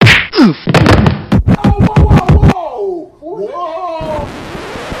Whoa.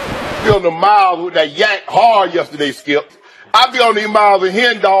 Be on the miles with that yank hard yesterday, Skip. I be on these miles of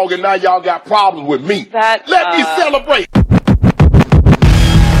hen dog, and now y'all got problems with me. Let me celebrate.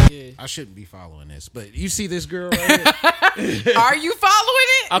 I shouldn't be following this, but you see this girl right here? Are you following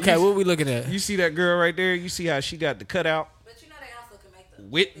it? Okay, what we looking at? You see that girl right there? You see how she got the cutout? But you know they also can make the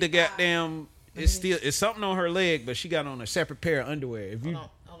with the goddamn, it's something on her leg, but she got on a separate pair of underwear. If you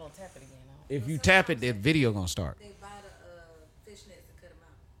hold on, tap it again. if you tap it, the video gonna start. They buy the fishnets and cut them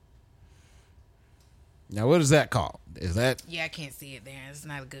out. Now, what is that called? Is that? Yeah, I can't see it there. It's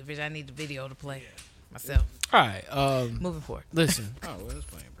not a good vision. I need the video to play myself. All right. Moving forward. Listen. Oh, well, it's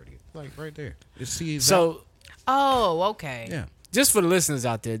playing pretty. Like right there. See so. Oh, okay. Yeah. Just for the listeners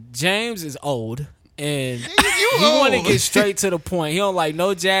out there, James is old. And he want to get straight to the point. He don't like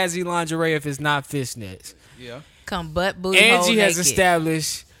no jazzy lingerie if it's not fishnets. Yeah. Come butt, booty, Angie has naked.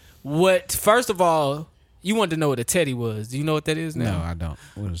 established what, first of all, you wanted to know what a teddy was. Do you know what that is now? No, I don't.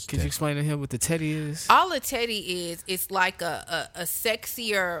 What is Could you explain to him what the teddy is? All a teddy is, it's like a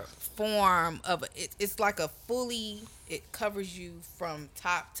sexier form of, it's like a fully, it covers you from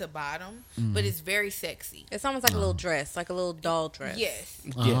top to bottom, but it's very sexy. It's almost like a little dress, like a little doll dress. Yes.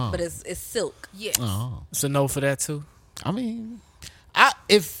 Yeah. But it's silk. Yes. So no for that too? I mean,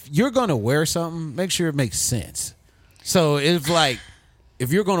 if you're gonna wear something, make sure it makes sense. So if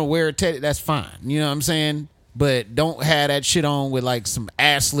you're gonna wear a teddy, that's fine. You know what I'm saying? But don't have that shit on with like some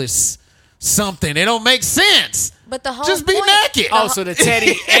assless something. It don't make sense. But the whole just be point, naked. Oh, so the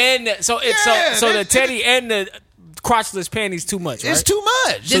teddy and the teddy and the crotchless panties too much, right? It's too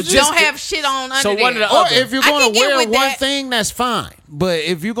much. Just don't have shit on under so there. one of the Or other. if you're I gonna can get wear with one that. thing, that's fine. But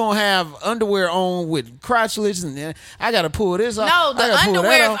if you're gonna have underwear on with crotchless, and then I gotta pull this off. No, the I gotta pull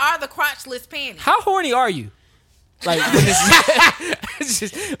that underwears off. are the crotchless panties. How horny are you? Like when this, He's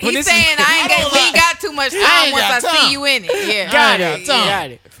saying we ain't got too much I time ain't once I got time. see you in it. Yeah. got got it, time. got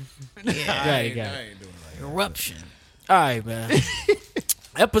it. Yeah. Got it. Eruption. All right, man.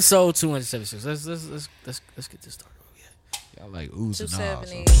 Episode 276. Let's get this started. Y'all like oohs and ahs.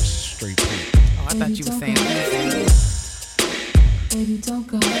 270. Straight through. Oh, I thought you were saying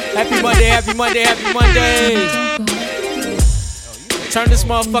Happy Monday, happy Monday, happy Monday. Turn this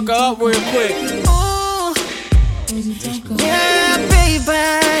motherfucker up real quick. Yeah,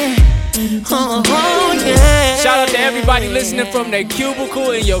 baby. Oh, yeah. Shout out to everybody listening from their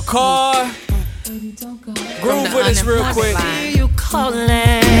cubicle in your car. Groove with us real quick. You calling,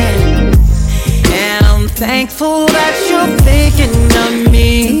 and I'm thankful that you're thinking of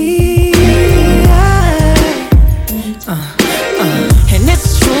me. And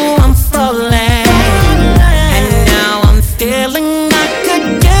it's true, I'm falling, and now I'm feeling I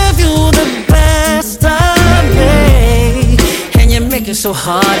could give you the best of me, and you make it so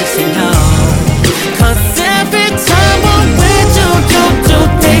hard to say no. 'Cause every time I'm with you, you do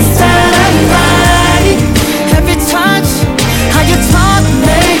things that I like. Every touch, how you talk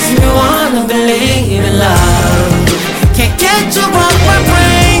makes me wanna believe in love. Can't get you off my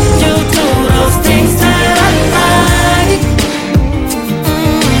brain, you do those things that I like.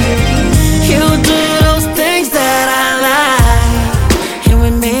 You do those things that I like, and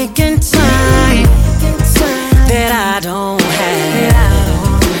we're making time that I don't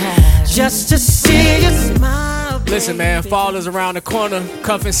have, just to see you smile. Listen, man, fall is around the corner.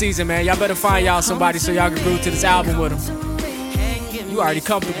 Cuffing season, man. Y'all better find y'all somebody so y'all can groove to this album with them. You already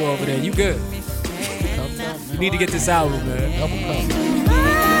comfortable over there. You good. You need to get this album, man.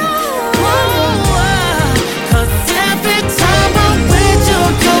 Cause every time I'm with you,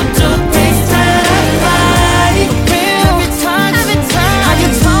 you do things that I like. Every touch, how you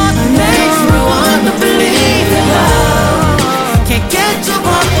talk makes me wanna believe in love. Can't get you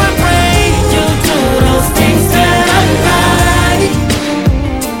off my brain, you do those things that I like.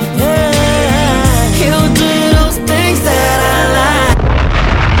 Yeah, you do those things that I like.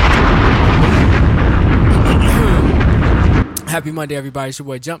 Happy Monday, everybody. It's your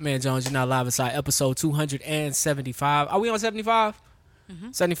boy Jumpman Jones. You're now live inside episode 275. Are we on 75?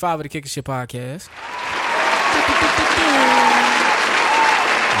 75 of the Kick Shit Podcast.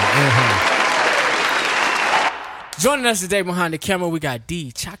 Joining us today behind the camera, we got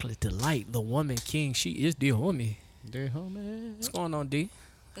D, Chocolate Delight, the woman king. She is the homie. Dear homie. What's going on, D?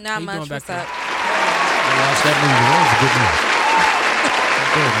 Not How you much. doing back What's there? up? I watched that movie. That was a good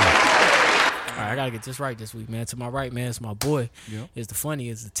movie. All right, I gotta get this right this week, man. To my right, man, it's my boy. Yep. It's the funny,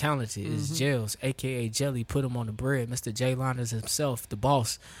 it's the talented, it's Gels, aka Jelly. Put him on the bread, Mr. J Liners himself, the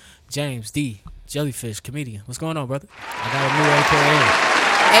boss, James D, Jellyfish comedian. What's going on, brother? I got a new AKA.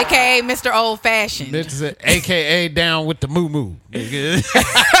 AKA Mr. Old Fashioned. AKA down with the moo moo.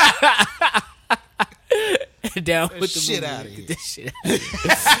 Down with the shit movie. out of here. Get this shit out of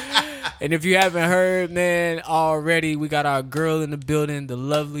here. And if you haven't heard, man, already we got our girl in the building, the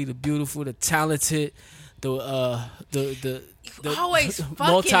lovely, the beautiful, the talented, the always fucking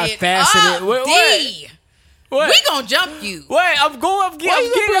multifaceted. it up, What? D. What? We gonna jump you. Wait, I'm going. I'm giving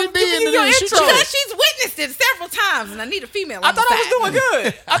you your intro. Because she's witnessed it several times, and I need a female. I thought I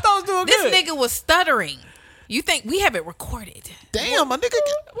was doing good. This nigga was stuttering. You think we have it recorded? Damn, my nigga.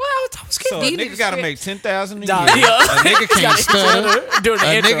 Well, I was So a nigga got to make 10,000 a year. Nah, A nigga can't stutter. Doing the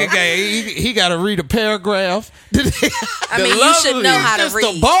A intro. nigga he got to read a paragraph. I mean, you should know how to Just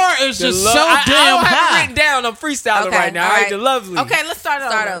read. the bar is just so I damn don't have it high. written down. I'm freestyling Okay, right now. all All right, right. the lovely. Okay, let's start over.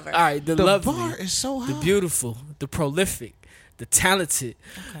 Start over. All right, the The lovely. bar is so high. The beautiful, the prolific, the talented.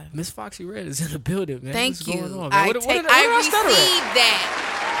 Miss Foxy Red is in the building, man. Thank What's you. going on, man? I What did I stutter at? received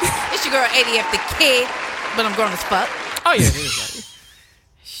that. It's your girl ADF the Kid, but I'm grown as fuck. Oh yeah, it is.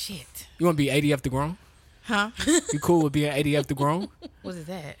 Shit. You want to be ADF the grown? Huh? You cool with being ADF the grown? What is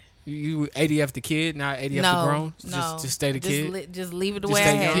that? You ADF the kid, not ADF the grown? Just stay the kid. Just leave it the Just way I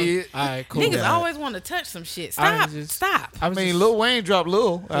stay have young? it. All right, cool. Niggas always want to touch some shit. I Stop. just- Stop. I I was mean, just- Lil Wayne dropped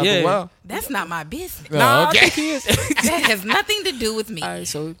Lil after Yeah. a while. That's not my business. Oh, Nah, okay. I think he is. That has nothing to do with me. All right,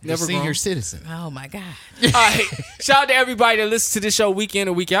 so You're never senior grown. citizen. Oh my God. All right, shout out to everybody that listens to this show week in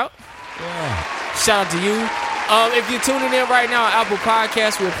and week out. Shout out to you. If you're tuning in right now on Apple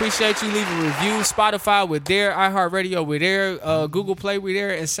Podcasts, we appreciate you. Leave a review. Spotify, we're there. iHeartRadio, we're there. Google Play, we're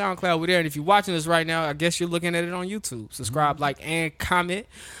there. And SoundCloud, we're there. And if you're watching us right now, I guess you're looking at it on YouTube. Subscribe, like, and comment.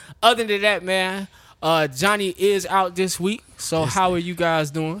 Other than that, man, Johnny is out this week. So how are you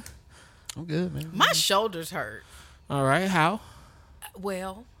guys doing? I'm good, man. My shoulders hurt. All right, how?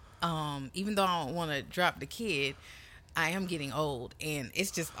 Well, even though I don't want to drop the kid, I am getting old, and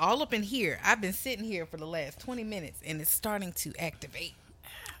it's just all up in here. I've been sitting here for the last 20 minutes, and it's starting to activate.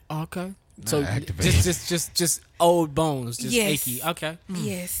 Okay. So activate. just old bones, just Yes. achy. Okay.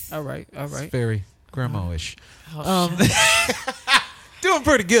 Yes. All right. Very grandma-ish. Oh, Doing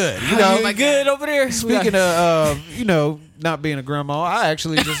pretty good. You How know, you good over there? speaking of, not being a grandma, I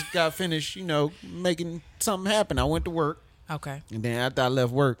actually just got finished, making something happen. I went to work, okay. and then after I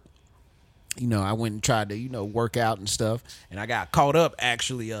left work, I went and tried to, work out and stuff, and I got caught up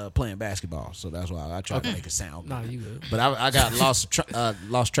actually playing basketball. So that's why I tried to make it sound Nah, good. you good. But I got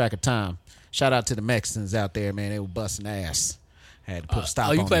lost track of time. Shout out to the Mexicans out there, man. They were busting ass. Had to put a stop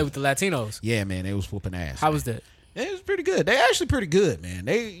on Oh, you played them. with the Latinos. Yeah, man. They was whooping ass. How man. was that? It was pretty good. They actually pretty good, man.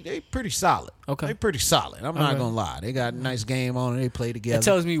 They pretty solid. Okay. They pretty solid. I'm not Okay. gonna lie. They got a nice game on it. They play together. It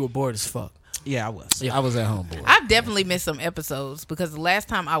tells me you were bored as fuck. Yeah, I was. I was at home bored. I've definitely missed some episodes because the last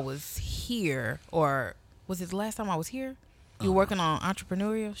time I was here, or was it the last time I was here? You were working on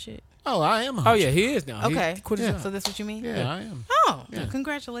entrepreneurial shit? Oh, I am. Oh yeah, he is now. Okay. He quit his job. So that's what you mean? Yeah, I am. Oh,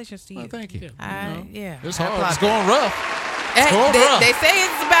 congratulations to you. Well, thank you. Yeah. It's I hard. applaud It's going rough. Hey, going rough. they say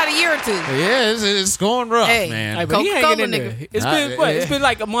it's about a year or two. Yeah, it's going rough, Hey. man. Hey, but he Coca-Cola hanging in there. nigga. It's been what? It's been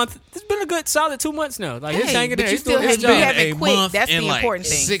like a month. It's been a good solid 2 months now. Like he's Hey, hanging but there. you He's still doing his have- job. you haven't a quit. month That's the and important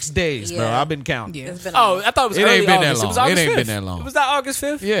thing. 6 days, bro. Yeah. I've been counting. Yeah. It's been Oh, I thought it was It early ain't been that August. It was long. It August ain't 5th. been that long. Was that August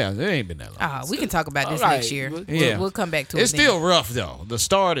 5th? Yeah, it ain't been that long. We can talk about this All right. next year. Yeah. We'll come back to it. It's then. still rough though. The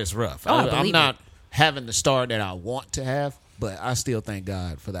start is rough. Oh, I I'm believe not having the start that I want to have, but I still thank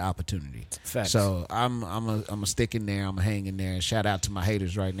God for the opportunity. Facts. So I'm a stick in there. I'm a hang in there. And shout out to my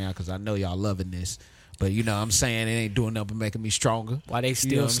haters right now because I know y'all loving this. But I'm saying it ain't doing nothing but making me stronger. Why they You know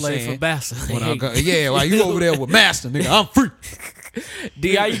still what I'm slave saying? for bastard? When I go, yeah, while you over there with Master, nigga, I'm free.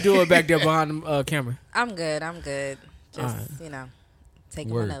 D, how you doing back there behind the camera? I'm good. Just,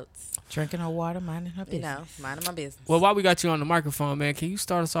 taking Word. my notes. Drinking her water, minding her business. Minding my business. Well, while we got you on the microphone, man, can you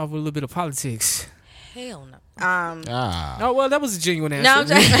start us off with a little bit of politics? Hell no. Oh, well, that was a genuine answer.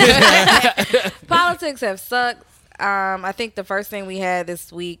 No, I'm joking. Politics have sucked. I think the first thing we had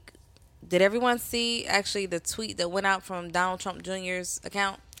this week. Did everyone see actually the tweet that went out from Donald Trump Jr.'s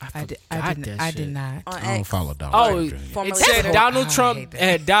account I did shit. not. on I don't X? follow Donald Oh, Trump Jr. it Formerly said Twitter. Donald I hate Trump that.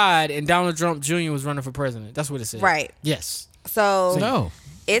 had died and Donald Trump Jr. was running for president. That's what it said. Right. Yes. So No.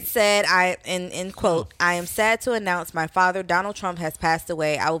 it said, in quote, I am sad to announce my father, Donald Trump, has passed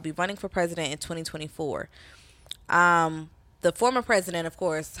away. I will be running for president in 2024. The former president, of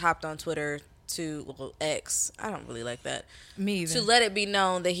course, hopped on Twitter X. I don't really like that. Me either. To let it be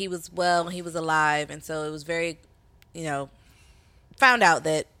known that he was well, he was alive. And so it was very, found out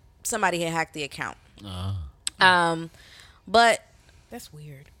that somebody had hacked the account. But That's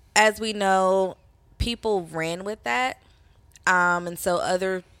weird. as we know, people ran with that. And so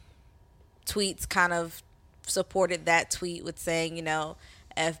other tweets kind of supported that tweet with saying,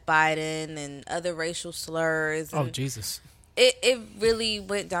 F Biden and other racial slurs. Oh, Jesus. It really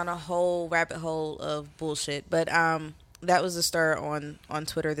went down a whole rabbit hole of bullshit. But that was a stir on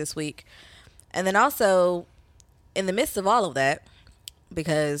Twitter this week. And then also, in the midst of all of that,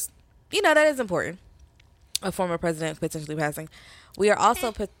 because, that is important, a former president potentially passing, we are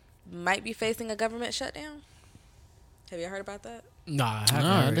also might be facing a government shutdown. Have you heard about that? Nah, I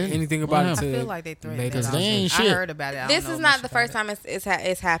haven't heard anything about it. I feel like they threatened it. They ain't shit. I heard about it. This is not the first time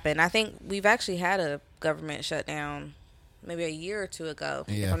it's happened. I think we've actually had a government shutdown maybe a year or two ago,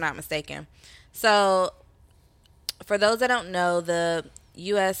 if I'm not mistaken. So, for those that don't know, the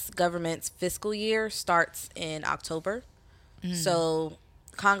U.S. government's fiscal year starts in October. Mm. So,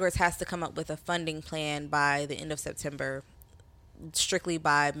 Congress has to come up with a funding plan by the end of September, strictly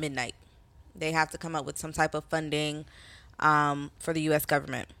by midnight. They have to come up with some type of funding for the U.S.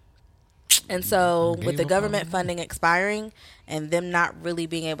 government. And so with the government funding expiring and them not really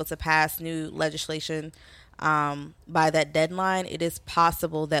being able to pass new legislation by that deadline, it is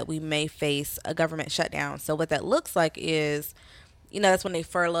possible that we may face a government shutdown. So what that looks like is, that's when they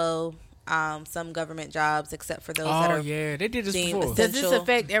furlough some government jobs, except for those that are. Oh, yeah. They did this before. Does this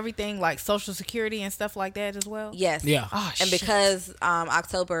affect everything like Social Security and stuff like that as well? Yes. Yeah. Oh, and because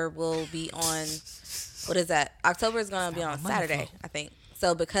October will be on, what is that? October is going to be on Saturday, I think.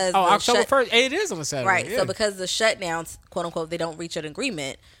 So because October 1st, it is on a Saturday. Right. Yeah. So because the shutdowns, quote unquote, they don't reach an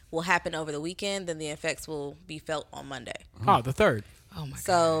agreement, will happen over the weekend, then the effects will be felt on Monday. Oh, the 3rd. Oh my God.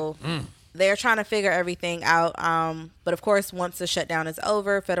 So they're trying to figure everything out. But of course, once the shutdown is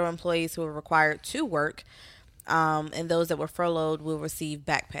over, federal employees who are required to work and those that were furloughed will receive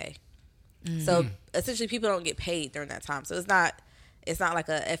back pay. Mm-hmm. So essentially, people don't get paid during that time. So it's not like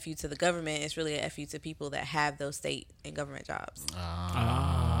a FU to the government. It's really a FU to people that have those state and government jobs.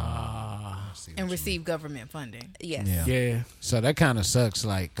 And receive government funding. Yes. Yeah. So that kind of sucks,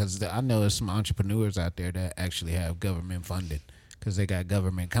 because I know there's some entrepreneurs out there that actually have government funding because they got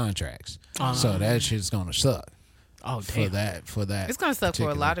government contracts. So that shit's gonna suck. Oh, damn. For that. It's gonna suck for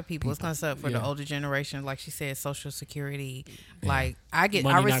a lot of people. It's gonna suck for the older generation, like she said, Social Security. Yeah. Like I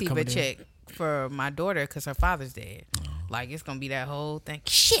receive a check for my daughter because her father's dead. Like it's gonna be that whole thing.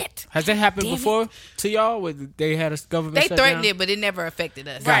 Shit. Has that happened before to y'all? Where they had a government? They threatened it, but it never affected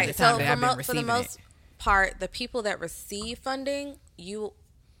us. Right. So for the most part, the people that receive funding, you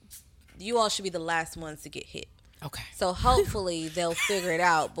all should be the last ones to get hit. Okay. So hopefully they'll figure it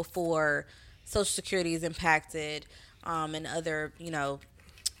out before Social Security is impacted, and other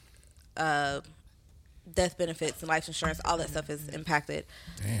death benefits and life insurance, all that stuff is impacted.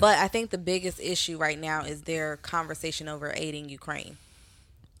 Damn. But I think the biggest issue right now is their conversation over aiding Ukraine.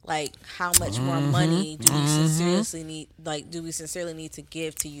 Like, how much more money do we sincerely need to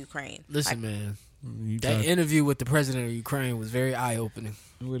give to Ukraine? Listen, man, that interview with the president of Ukraine was very eye-opening.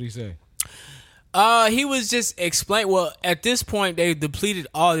 What did he say? He was just explaining. Well, at this point, they depleted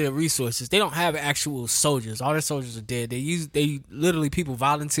all their resources. They don't have actual soldiers. All their soldiers are dead. They literally, people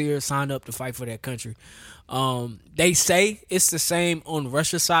volunteer, sign up to fight for their country. They say it's the same on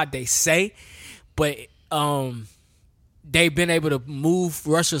Russia's side. They say, but they've been able to move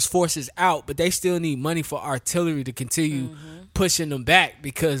Russia's forces out, but they still need money for artillery to continue pushing them back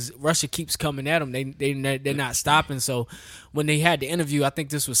because Russia keeps coming at them. They're not stopping. So when they had the interview, I think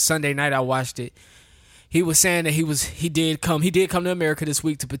this was Sunday night, I watched it. He was saying that he did come to America this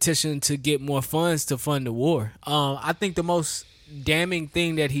week to petition to get more funds to fund the war. I think the most damning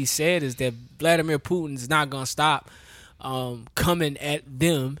thing that he said is that Vladimir Putin is not going to stop coming at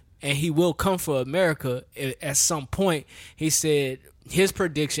them, and he will come for America at some point. He said his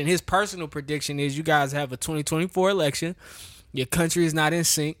personal prediction is you guys have a 2024 election. Your country is not in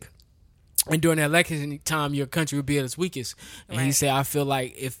sync. And during that election time, your country will be at its weakest. And he said, I feel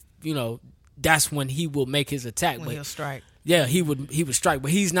like if, that's when he will make his attack. When he'll strike. Yeah, he would strike,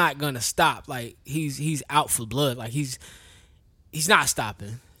 but he's not going to stop. Like, he's out for blood. Like, he's not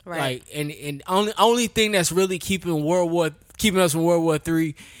stopping. Right. Like, and only thing that's really keeping us from World War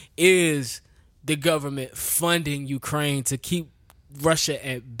III is the government funding Ukraine to keep Russia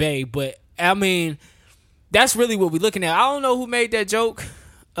at bay. But, I mean, that's really what we're looking at. I don't know who made that joke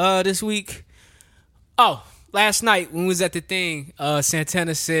this week. Oh, last night when we was at the thing,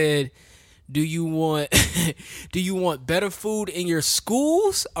 Santana said, do you want better food in your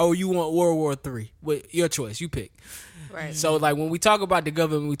schools or you want World War III? Your choice. You pick. Right. So, like, when we talk about the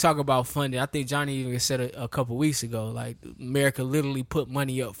government, we talk about funding. I think Johnny even said a couple weeks ago, like, America literally put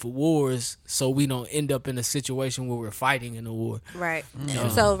money up for wars so we don't end up in a situation where we're fighting in a war. Right.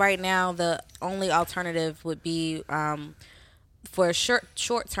 So right now, the only alternative would be for a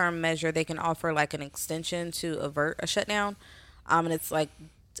short-term measure, they can offer, like, an extension to avert a shutdown. and it's like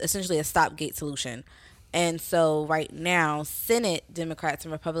essentially a stopgate solution. And so right now, Senate Democrats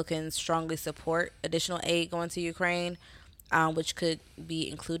and Republicans strongly support additional aid going to Ukraine, which could be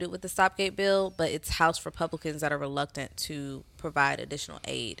included with the stopgate bill, but it's House Republicans that are reluctant to provide additional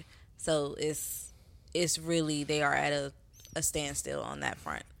aid. So it's really, they are at a standstill on that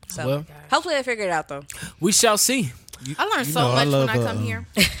front. So hopefully they figure it out, though. We shall see. I learned so much when I come here.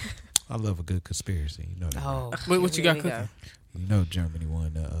 I love a good conspiracy. You know that. Oh, right? What you got cooking? You know Germany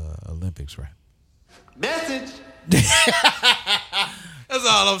won the Olympics, right? Message. That's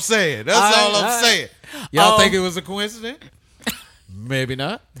all I'm saying. Saying. Y'all think it was a coincidence? Maybe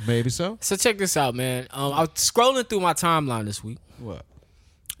not. Maybe so. So check this out, man. I was scrolling through my timeline this week. What?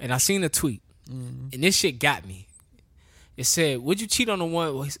 And I seen a tweet. And this shit got me. It said, "Would you cheat on a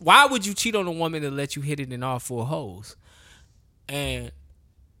woman? Why would you cheat on a woman that let you hit it in all four holes?" And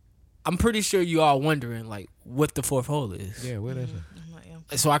I'm pretty sure you all wondering like what the fourth hole is. Yeah, what is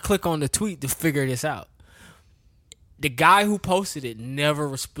it? So I click on the tweet to figure this out. The guy who posted it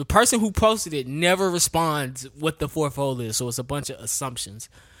the person who posted it never responds what the fourth hole is. So it's a bunch of assumptions.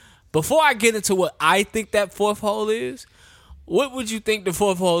 Before I get into what I think that fourth hole is, what would you think the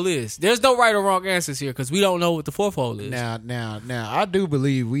fourth hole is? There's no right or wrong answers here because we don't know what the fourth hole is. Now, I do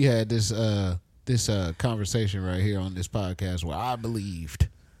believe we had this conversation right here on this podcast where I believed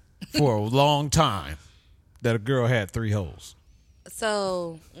for a long time that a girl had 3 holes.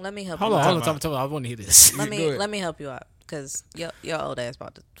 So let me help you out. Hold on. I want to hear this. Let me help you out because your old ass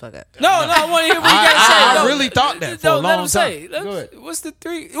about to fuck up. No, I want to hear what you got to say. I really thought that for a long time. Go ahead. What's the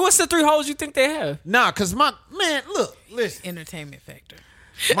three holes you think they have? Nah, because listen. Entertainment factor.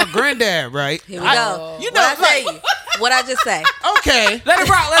 My granddad, right? Here we go. You know, what I just say. Okay. Let it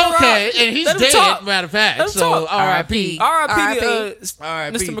rock. Okay, and he's dead, talk. matter of fact. So R.I.P.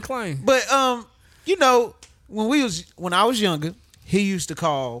 Mr. McClain. But when I was younger, he used to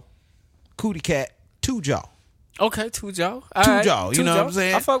call Cootie Cat Two Jaw. Okay, Two Jaw. Two Jaw. You know what I'm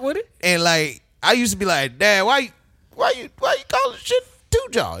saying? I fuck with it. And like I used to be like, Dad, why you calling shit Two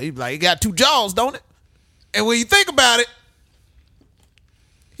Jaw? He'd be like, you got 2 jaws, don't it? And when you think about it,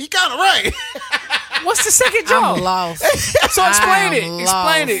 he kind of right. What's the second jaw? I'm lost. So explain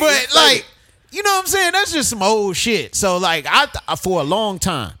it. But like, you know what I'm saying? That's just some old shit. So like, I for a long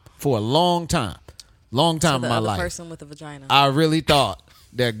time in my life, person with a vagina. I really thought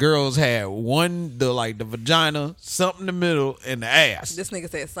that girls had the vagina, something in the middle, and the ass. This nigga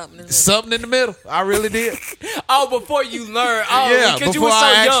said something in the middle. Something in the middle. I really did. Before you learn. Yeah, because before you were so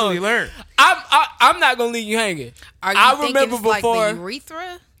I young. actually learned. I'm not gonna leave you hanging. I remember before like the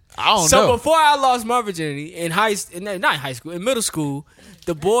urethra. I don't know. So before I lost my virginity in middle school,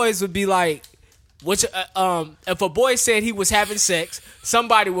 the boys would be like, if a boy said he was having sex,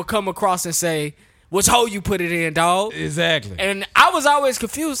 somebody would come across and say, which hole you put it in, dog? Exactly. And I was always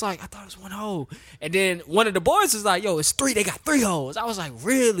confused, like, I thought it was 1 hole. And then one of the boys was like, yo, it's 3. They got 3 holes. I was like,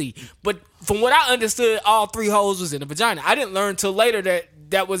 really? But from what I understood, all 3 holes was in the vagina. I didn't learn till later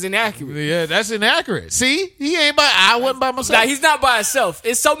that was inaccurate. Yeah, that's inaccurate. See? I wasn't by myself. Nah, he's not by himself.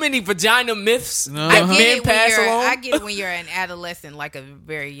 It's so many vagina myths that men pass along. I get it when you're an adolescent, like a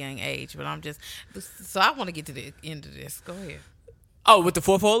very young age. But so I want to get to the end of this. Go ahead. Oh, what the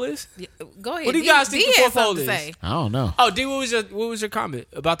fourth hole is? Yeah, go ahead. What do you guys think the fourth hole is? I don't know. Oh, D, what was your comment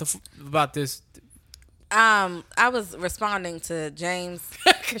about this? I was responding to James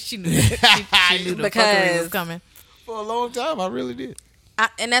because she knew the fuckery was coming. For a long time, I really did.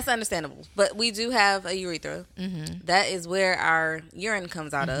 And that's understandable. But we do have a urethra. Mm-hmm. That is where our urine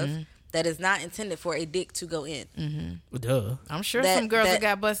comes out of. That is not intended for a dick to go in. Mm-hmm. Well, duh. I'm sure some girls that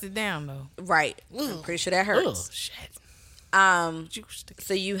got busted down though. Right. I'm pretty sure that hurts. Shit.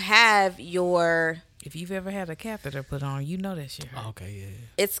 So you have your. If you've ever had a catheter put on, you know that shit hurt. Okay,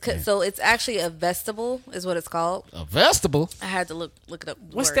 yeah. So it's actually a vestibule, is what it's called. A vestibule? I had to look it up.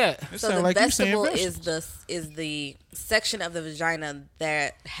 What's that? So the vestibule is the section of the vagina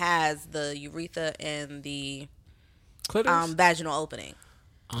that has the urethra and the vaginal opening.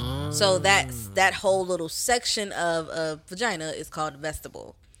 So that whole little section of a vagina is called a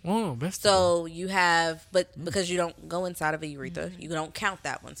vestibule. Oh, vestibule. So you have, but because you don't go inside of a urethra, you don't count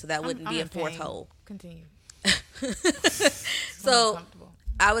that one. So that wouldn't be a fourth hole. Continue. So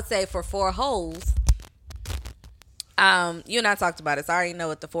I would say for 4 holes, you and I talked about it, so I already know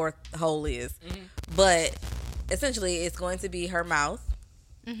what the fourth hole is. Mm-hmm. But essentially, it's going to be her mouth,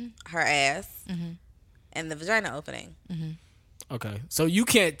 her ass, and the vagina opening. Mm-hmm. Okay, so you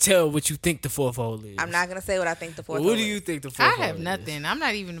can't tell what you think the fourth hole is. I'm not going to say what I think the fourth hole is. What do you think the fourth hole is? I have nothing. I'm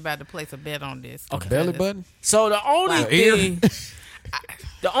not even about to place a bet on this. Okay. Belly button? So the only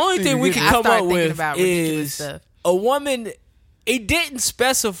thing we can come up with is a woman it didn't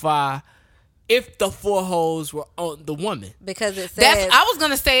specify if the 4 holes were on the woman. Because it says... I was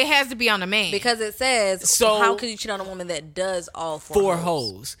going to say it has to be on the man. Because it says, so how could you cheat on a woman that does all 4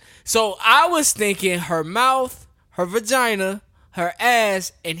 holes? So I was thinking her mouth, her vagina, her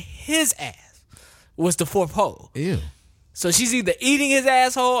ass, and his ass was the 4th hole. Ew. So she's either eating his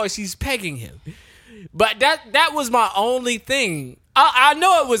asshole or she's pegging him. But that was my only thing. I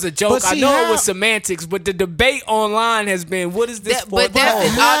know it was a joke. I know it was semantics, but the debate online has been, what is this for? But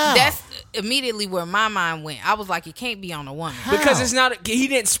that's immediately where my mind went. I was like, it can't be on a woman. How? Because it's not, he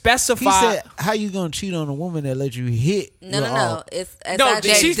didn't specify. He said, how you going to cheat on a woman that let you hit? No.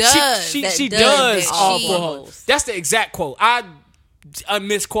 She does all 4 holes. That's the exact quote. I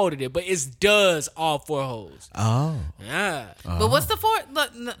misquoted it, but it's does all 4 holes. Oh. Yeah. But what's the 4th?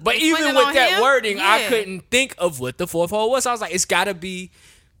 But even with that wording, I couldn't think of what the 4th hole was. I was like, it's got to be,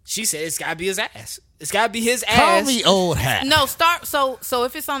 she said it's got to be his ass. It's got to be his ass. Call me old hat. No, so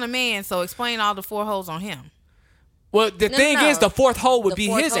if it's on a man, so explain all the 4 holes on him. Well, the thing is, the 4th hole would be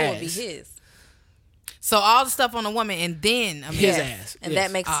his ass. Would be his. So all the stuff on the woman and then his ass. And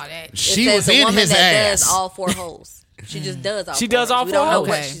that makes she was in his ass. Does all 4 holes. She just does all. She does all 4 holes. We don't know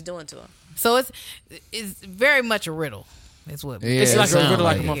what she's doing to him. So it's very much a riddle. It's what it's like a riddle,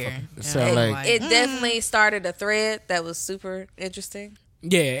 like a motherfucker. It definitely started a thread that was super interesting.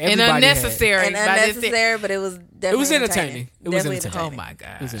 Yeah, and unnecessary, but it was definitely entertaining. It was entertaining. Oh my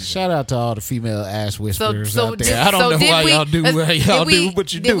god! Shout out to all the female ass whisperers out there. I don't know why y'all do what y'all do,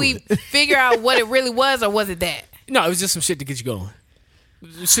 but you do. Did we figure out what it really was, or was it that? No, it was just some shit to get you going.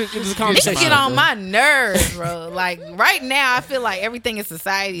 It was a conversation. Niggas get on my nerves, bro. Like right now, I feel like everything in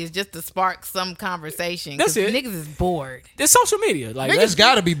society is just to spark some conversation. That's it. Niggas is bored. It's social media. Like niggas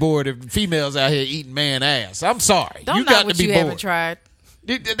got to be bored if females out here eating man ass. I'm sorry. Don't you know got what to be you bored. haven't tried.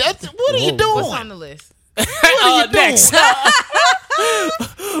 What are you doing? What's on the list? What are you doing? Next.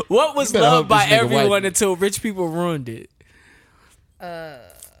 What was loved by everyone until rich people ruined it? I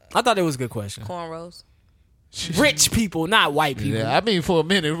thought it was a good question. Cornrows. Rich people, not white people. Yeah, I mean, for a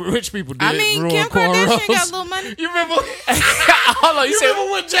minute, rich people did ruin Kim cornrows. Kardashian got a little money. You remember? Hold on, you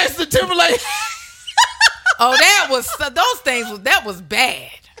remember when Justin Timberlake? Oh, that was bad.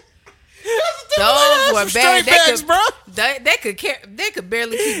 Those were bad. They could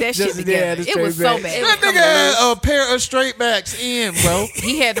barely keep that shit together. It was so bad. That nigga had a pair of straight backs in, bro.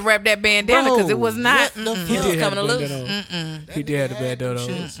 He had to wrap that bandana because it was not. He was coming loose. He did have the bandana.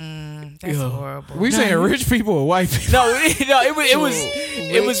 That's horrible. We saying rich people or white people? No,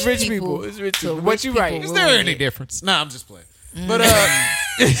 it was rich people. It's rich people. What you right? Is there any difference? Nah, I'm just playing.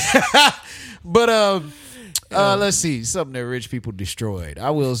 But let's see something that rich people destroyed. I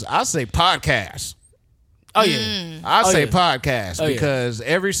say podcasts. Oh yeah, I say podcasts because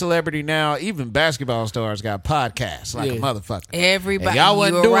every celebrity now, even basketball stars, got podcasts like a motherfucker. Everybody, and y'all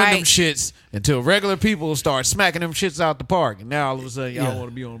wasn't doing them shits until regular people start smacking them shits out the park, and now all of a sudden y'all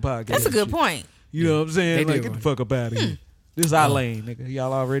want to be on a podcast. That's a good point. You know what I'm saying? Like, get the fuck up out of here. This is our lane, nigga.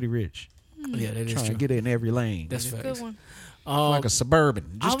 Y'all already rich. Yeah, that is trying true. to get in every lane. That's a good one. Like a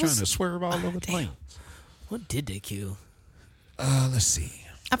Suburban, just trying to swerve all over the lane. What did they kill? Let's see.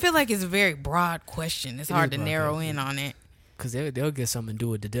 I feel like it's a very broad question. It's hard to narrow in on it. Because they'll get something to do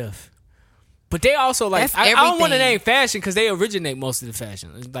with the death. But they also, like, That's I don't want to everything. name fashion because they originate most of the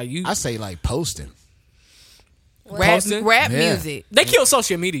fashion. It's like I say like posting. Rap music. They kill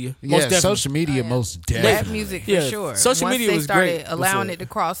social media. Most definitely. Social media most definitely. Rap music for sure. Social Once media they was started great allowing before. it to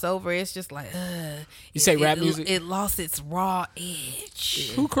cross over, it's just like, You say rap music? It lost its raw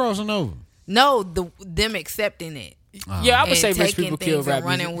edge. Who crossing over? No, them accepting it. Yeah, I would And say rich taking people kill things rap and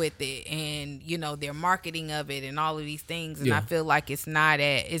running music. with it, and their marketing of it and all of these things, and Yeah. I feel like it's not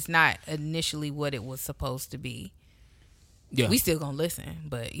initially what it was supposed to be. Yeah. We still gonna listen,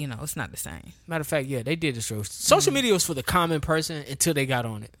 but it's not the same. Matter of fact, yeah, they did destroy. Social media was for the common person until they got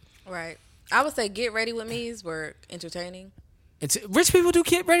on it. Right. I would say Get Ready With Me's were entertaining. Rich people do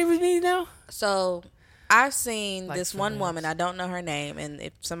Get Ready With Me now? So I've seen Like this one woman. I don't know her name, and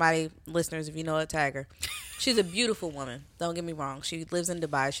if somebody, listeners, if you know her, tag her. She's a beautiful woman. Don't get me wrong. She lives in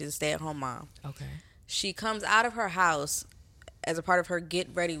Dubai. She's a stay-at-home mom. Okay. She comes out of her house as a part of her Get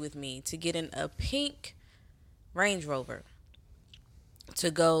Ready With Me to get in a pink Range Rover to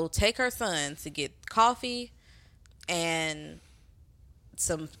go take her son to get coffee and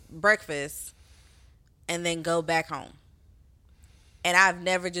some breakfast and then go back home. And I've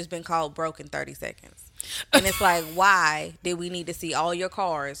never just been called broke in 30 seconds. And it's like, why did we need to see all your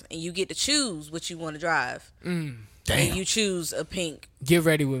cars and you get to choose what you want to drive? Damn. And you choose a pink Get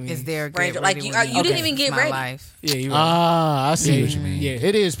Ready With Me. Is there a Range Get Rover? Ready Like, With Me? you didn't even get My ready. life. Yeah, you're right. I see what you mean. Yeah.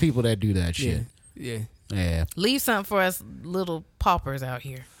 It is people that do that shit. Yeah. Yeah. Leave something for us little paupers out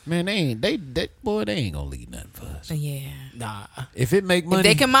here. Man, they ain't gonna leave nothing for us. Yeah. Nah. If it make money, if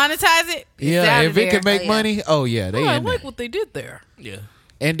they can monetize it. Yeah, if it can make money, they I in like there. what they did there. Yeah.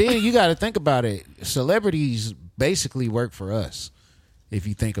 And then you got to think about it. Celebrities basically work for us, if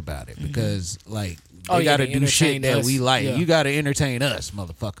you think about it, because like they got to do shit that we like. Yeah. You got to entertain us,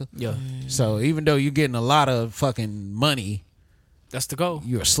 motherfucker. Yeah. So even though you're getting a lot of fucking money, that's the goal.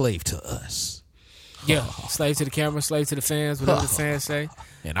 You're a slave to us. Yeah, slave to the camera, slave to the fans, whatever the fans say.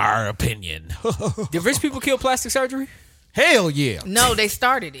 In our opinion. Did rich people kill plastic surgery? Hell yeah. No, they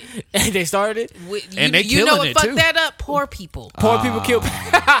started it. And they started it? And they killing what it fucked too. that up? Poor people. Poor people kill.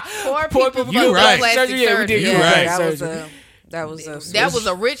 Poor people you right. plastic surgery. Yeah, we did. You right. That was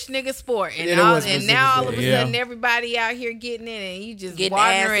a rich nigga sport, and now all of a sudden everybody out here getting it, and you just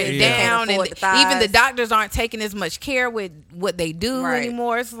watering it down, and even the doctors aren't taking as much care with what they do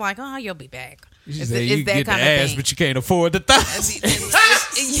anymore. It's like, oh, you'll be back. You that get kind the ass, thing. But you can't afford the thighs.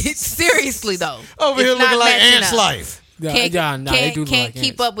 Seriously though, over here looking like Ant's life. Can't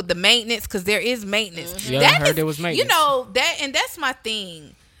keep up with the maintenance because there is maintenance. Mm-hmm. Yeah, I heard there was maintenance. You know that, and that's my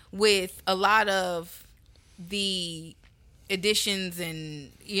thing with a lot of the additions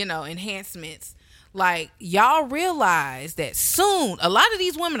and enhancements. Like, y'all realize that soon a lot of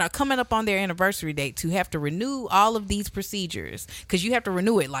these women are coming up on their anniversary date to have to renew all of these procedures, because you have to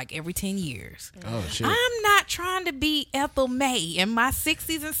renew it like every 10 years. Oh shit. I'm not trying to be Ethel May in my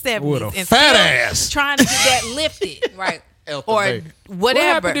 60s and 70s with a and fat ass trying to get that lifted. Right. Or whatever. What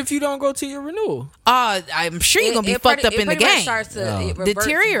happened if you don't go to your renewal? I'm sure you're gonna be fucked up in the game. It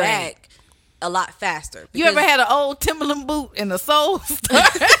deteriorate back a lot faster. You ever had an old Timberland boot and the soles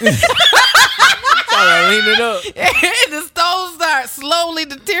lean it up and the soles start slowly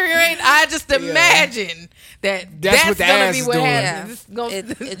deteriorating? I just imagine that's gonna be what happens.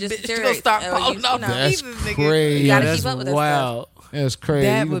 It just gonna start falling off. That's crazy. You gotta keep up with that stuff. That's crazy.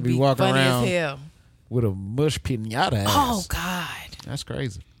 That you would be walking funny around as hell. with a mush pinata ass. Oh God, that's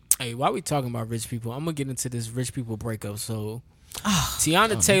crazy. Hey, while we talking about rich people, I'm gonna get into this rich people breakup. So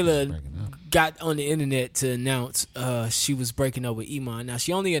Tiana Taylor got on the internet to announce she was breaking up with Iman. Now,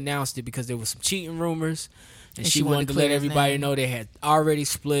 she only announced it because there was some cheating rumors, and she wanted to let everybody know they had already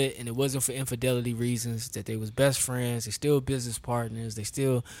split, and it wasn't for infidelity reasons, that they was best friends, they still business partners, they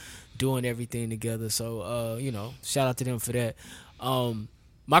still doing everything together. So, shout out to them for that.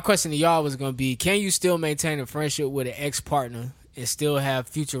 My question to y'all was going to be, can you still maintain a friendship with an ex-partner and still have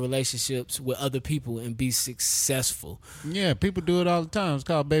future relationships with other people and be successful? Yeah, people do it all the time. It's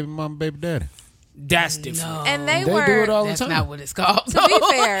called baby mama, baby daddy. That's different. No. And they do it all the time. That's not what it's called. To be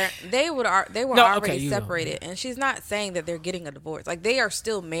fair, they were already separated, and she's not saying that they're getting a divorce. Like, they are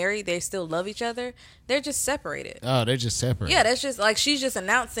still married, they still love each other. They're just separated. Oh, they're just separated. Yeah, that's just like she's just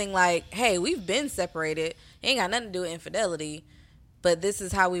announcing, like, hey, we've been separated. It ain't got nothing to do with infidelity. But this is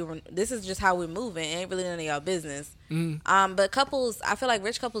just how we're moving. It ain't really none of y'all business. But couples, I feel like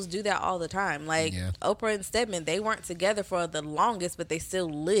rich couples do that all the time. Like Oprah and Stedman, they weren't together for the longest, but they still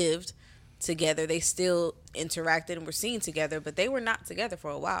lived together. They still interacted and were seen together, but they were not together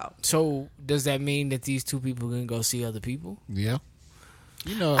for a while. So does that mean that these two people can go see other people? Yeah.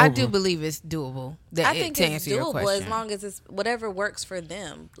 I do believe it's doable. I think it's doable as long as it's whatever works for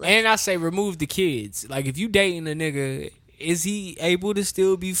them. And I say remove the kids. Like, if you dating a nigga, is he able to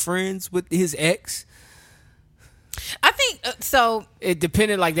still be friends with his ex? I think so. It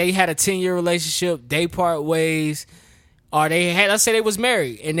depended. Like, they had a 10-year relationship, they part ways, or they had, let's say they was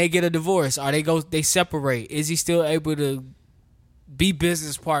married and they get a divorce, or they separate. Is he still able to be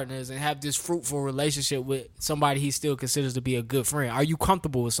business partners and have this fruitful relationship with somebody he still considers to be a good friend? Are you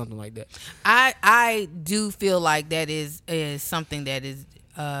comfortable with something like that? I do feel like that is something that is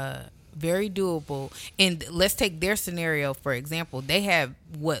very doable. And let's take their scenario, for example. They have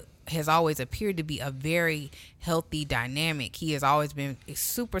what has always appeared to be a very healthy dynamic. He has always been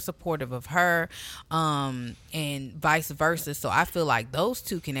super supportive of her, and vice versa. So I feel like those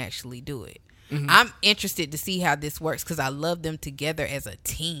two can actually do it. Mm-hmm. I'm interested to see how this works because I love them together as a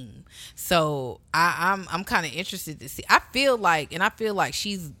team. So I'm kind of interested to see. I feel like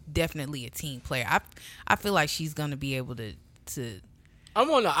she's definitely a team player. I feel like she's gonna be able to. I'm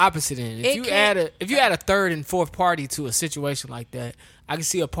on the opposite end. If you add a third and fourth party to a situation like that, I can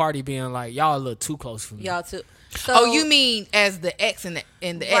see a party being like, y'all a little too close for me. Y'all too. So, you mean as the ex and the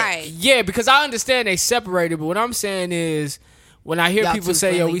right. ex? Yeah, because I understand they separated, but what I'm saying is, when I hear people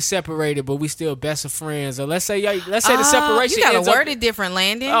say, "Yo, we separated, but we still best of friends," or let's say the separation. You gotta word it different,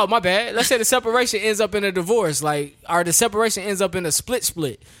 Landon. Oh, my bad. Let's say the separation ends up in a divorce, or the separation ends up in a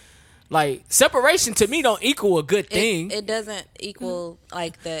split. Like, separation to me don't equal a good thing. It doesn't equal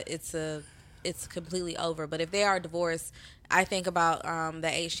like that. It's a it's completely over. But if they are divorced, I think about the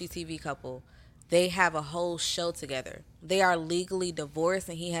HGTV couple. They have a whole show together. They are legally divorced,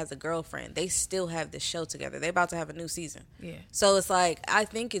 and he has a girlfriend. They still have this show together. They're about to have a new season. Yeah. So it's like, I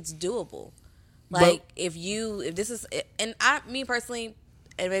think it's doable. Like, if this is, and me personally,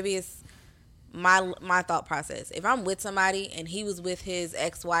 and maybe it's my thought process. If I'm with somebody and he was with his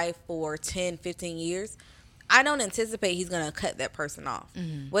ex-wife for 10, 15 years, I don't anticipate he's going to cut that person off,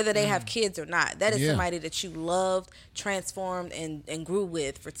 whether they have kids or not. That is somebody that you loved, transformed, and grew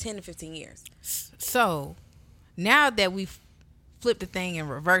with for 10 to 15 years. So, now that we've flipped the thing and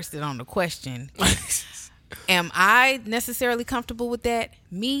reversed it on the question, am I necessarily comfortable with that?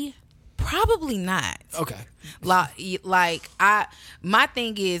 Me? Probably not. Okay. My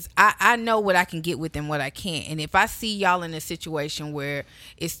thing is, I know what I can get with and what I can't. And if I see y'all in a situation where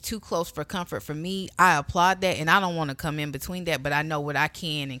it's too close for comfort for me, I applaud that. And I don't want to come in between that, but I know what I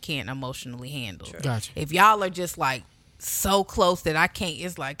can and can't emotionally handle. Sure. Gotcha. If y'all are just like so close that I can't,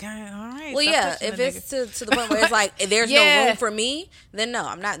 it's like, all right. Well, yeah, if it's to the point where it's like, there's no room for me, then no,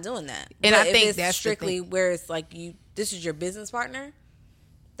 I'm not doing that. And but I think it's that's strictly where it's like, this is your business partner.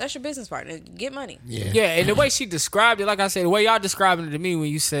 That's your business partner. Get money. Yeah, and the way she described it, like I said, the way y'all describing it to me when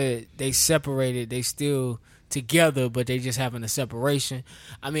you said they separated, they still together, but they just having a separation.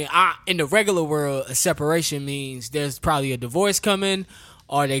 I mean, in the regular world, a separation means there's probably a divorce coming,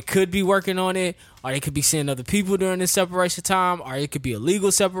 or they could be working on it, or they could be seeing other people during this separation time, or it could be a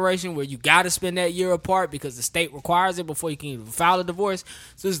legal separation where you got to spend that year apart because the state requires it before you can even file a divorce.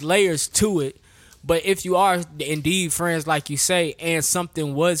 So there's layers to it. But if you are indeed friends, like you say, and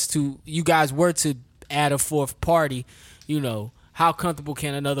something you guys were to add a fourth party, how comfortable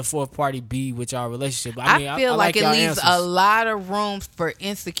can another fourth party be with y'all relationship? I feel like it leaves a lot of room for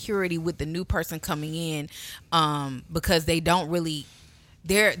insecurity with the new person coming in, because they don't really,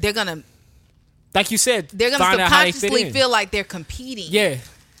 they're gonna, like you said, they're gonna subconsciously feel like they're competing. Yeah.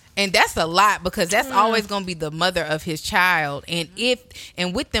 And that's a lot, because that's always going to be the mother of his child. And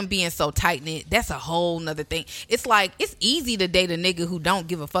with them being so tight-knit, that's a whole nother thing. It's like, it's easy to date a nigga who don't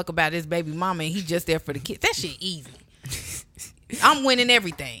give a fuck about his baby mama and he just there for the kids. That shit easy. I'm winning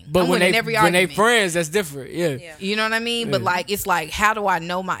everything. But I'm winning every argument. When they friends, that's different. Yeah. You know what I mean? Yeah. But like, it's like, how do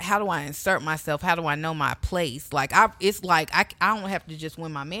I insert myself? How do I know my place? Like, I don't have to just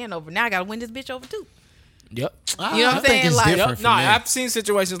win my man over. Now I got to win this bitch over too. Yep. You know what I'm saying? No, I've seen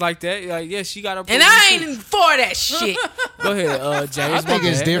situations like that. Like, yeah, she got a. And I ain't for that shit. Go ahead, James. I think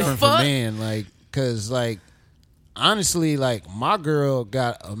it's different for men, like, cause like, honestly, like, my girl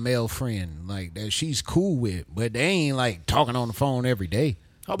got a male friend like that she's cool with, but they ain't like talking on the phone every day.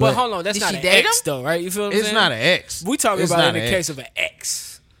 Oh, but hold on, that's not an ex though, right? You feel what I'm saying? It's not an ex. We talking about in the case of an ex.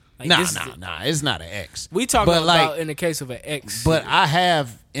 Like, nah, it's not an ex. We talking about in the case of an ex. But I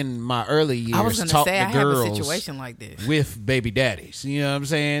have in my early years talked to girls have a situation like this with baby daddies. You know what I'm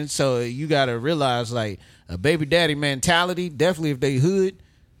saying? So you got to realize, like, a baby daddy mentality, definitely if they hood,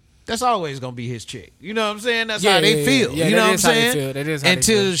 that's always going to be his chick. You know what I'm saying? That's how they feel. Yeah, you know what I'm saying? That is how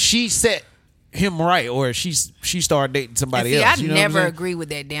until she set him right, or she started dating somebody else. I never agree with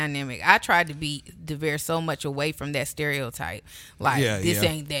that dynamic. I tried to veer so much away from that stereotype. Like, this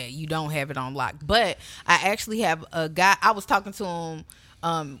ain't that. You don't have it on lock. But I actually have a guy. I was talking to him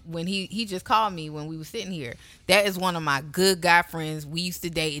when he just called me when we were sitting here. That is one of my good guy friends. We used to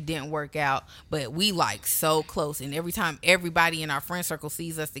date. It didn't work out, but we like so close. And every time everybody in our friend circle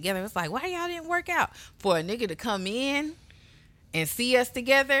sees us together, it's like, why y'all didn't work out? For a nigga to come in and see us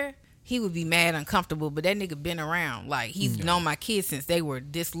together, he would be mad, uncomfortable, but that nigga been around. Like, he's known my kids since they were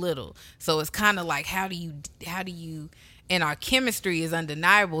this little. So it's kind of like, how do you, and our chemistry is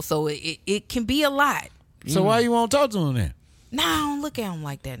undeniable, so it can be a lot. So why you won't talk to him then? Nah, I don't look at him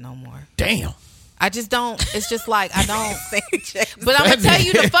like that no more. Damn. I just don't. It's just like, I don't. But I'm going to tell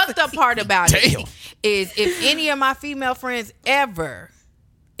you the fucked up part about it is, if any of my female friends ever,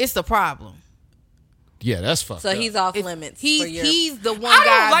 it's a problem. Yeah, that's fucked up. So he's off limits. He's the one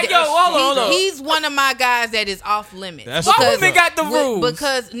guy. Hold on. He's one of my guys that is off limits. Why women got the rules?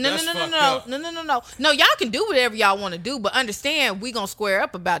 Because no. No, y'all can do whatever y'all want to do, but understand we gonna square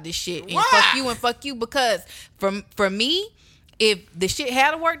up about this shit and fuck you. Because for me, if the shit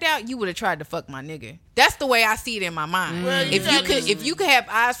had worked out, you would have tried to fuck my nigga. That's the way I see it in my mind. If you could have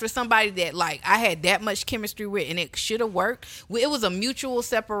eyes for somebody that, like, I had that much chemistry with and it should have worked. It was a mutual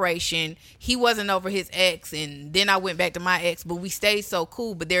separation. He wasn't over his ex, and then I went back to my ex, but we stayed so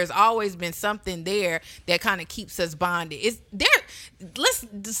cool. But there's always been something there that kind of keeps us bonded. Let's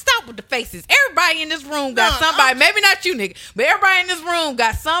stop with the faces. Everybody in this room got somebody, maybe not you, nigga, but everybody in this room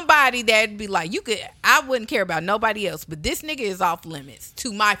got somebody that'd be like, I wouldn't care about nobody else, but this nigga is off limits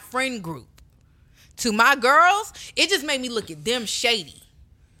to my friend group. to my girls, it just made me look at them shady.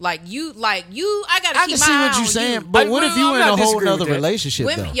 Like you, I gotta keep my eye on you. I can see what you're saying, but what if you in a whole other relationship?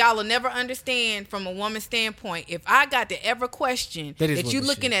 Women, y'all will never understand from a woman's standpoint. If I got to ever question that you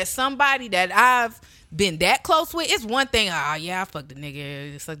looking at somebody that I've been that close with, it's one thing. Oh yeah, I fucked the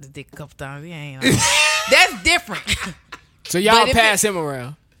nigga, sucked the dick a couple times. He ain't. That's different. So y'all pass him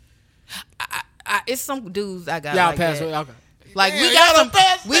around. It's some dudes I got. Y'all like pass. that. Okay. Like we got some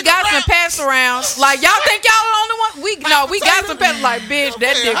pass arounds. Like y'all think y'all the only one? We got some pass. Like bitch,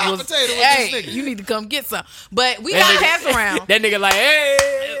 that dick was. Hey, you need to come get some. But we got pass around. That nigga like, hey.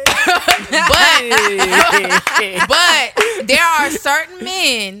 but there are certain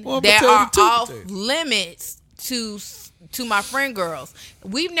men that are off limits to my friend girls.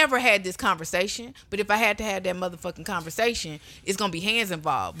 We've never had this conversation, but if I had to have that motherfucking conversation, it's gonna be hands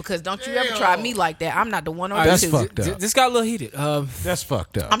involved. Because don't you ever try me like that. I'm not the one or the two. That's fucked up. This got a little heated. That's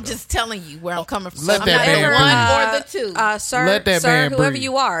fucked up. I'm just telling you where I'm coming from. Let I'm that not man the one or the two. Sir, Let that man whoever breathe.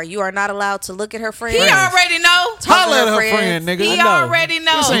 you are not allowed to look at her friends. He already know. Holla at her friend, nigga. He already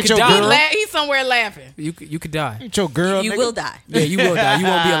know. This ain't your girl. He's somewhere laughing. You could die. Ain't your girl. You nigga. will die. Yeah, you will die. You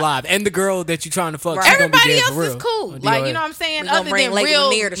won't be alive. And the girl that you're trying to fuck, Right. Everybody else else is cool. Like, you know what I'm saying? Other than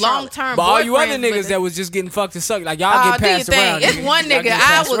real long-term but all you other boyfriends, niggas that was just getting fucked and sucked, like y'all get passed around. It's one nigga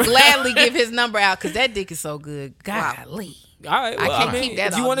I would gladly give his number out because that dick is so good. Golly. All right, well, I can't keep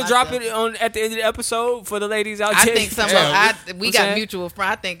that. If you want to drop it on at the end of the episode for the ladies out there, I think we got mutual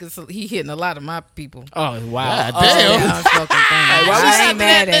friends. I think he hitting a lot of my people. Oh wow! God damn! I ain't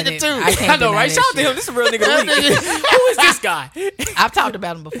mad at it. I know, right? Shout out to him. This is a real nigga. Who is this guy? I've talked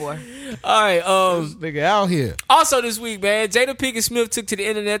about him before. All right, nigga out here. Also this week, man, Jada Pinkett Smith took to the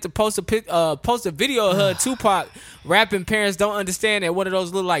internet to post a video of her and Tupac rapping "Parents Don't Understand" at one of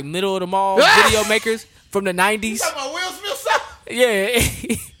those little like middle of the mall video makers from the 90s. You talking about Will Smith son? Yeah.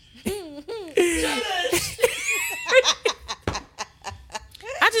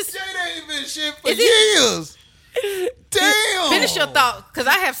 Jada ain't been shit for years. Damn. Finish your thought, because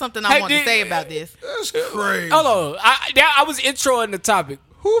I have something I want to say about this. That's crazy. Hold on. I was introing the topic.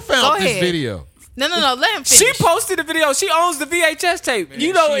 Who found this video? No. Let him finish. She posted the video. She owns the VHS tape. Man,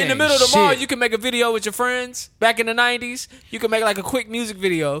 you know, in the middle of the mall, you can make a video with your friends. Back in the 90s, you can make like a quick music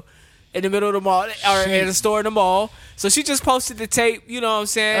video in the middle of the mall or at a store in the mall. So she just posted the tape. You know what I'm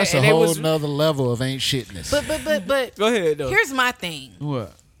saying? That's a whole nother level of ain't shitness. But go ahead, though. Here's my thing.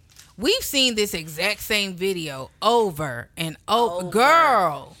 What? We've seen this exact same video over and over.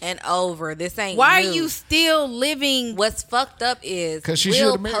 Girl. And over. This ain't Why new. are you still living? What's fucked up is she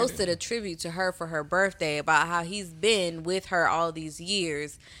Will posted a tribute to her for her birthday about how he's been with her all these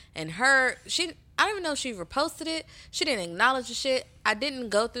years. And I don't even know if she reposted it. She didn't acknowledge the shit. I didn't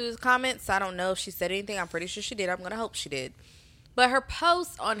go through the comments. So I don't know if she said anything. I'm pretty sure she did. I'm going to hope she did. But her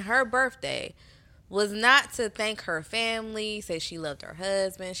post on her birthday was not to thank her family, say she loved her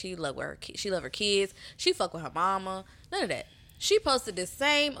husband, she loved her kids, she fucked with her mama, none of that. She posted the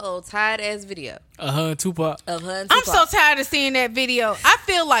same old tired ass video of her and Tupac. I'm so tired of seeing that video. I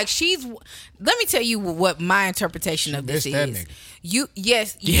feel like let me tell you what my interpretation of this is. You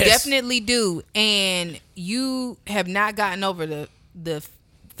definitely do, and you have not gotten over the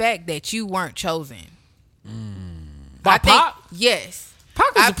fact that you weren't chosen. By Pac? Yes.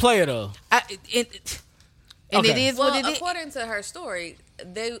 Pac was a player though. It is what it is. According to her story,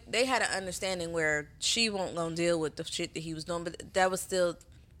 they had an understanding where she won't gonna deal with the shit that he was doing, but they were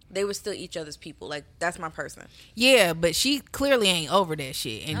still each other's people. Like, that's my person. Yeah, but she clearly ain't over that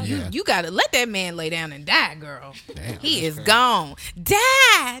shit, and you gotta let that man lay down and die, girl. Damn, he is gone.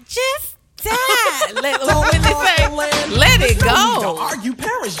 Die, just die. Let it go. Argue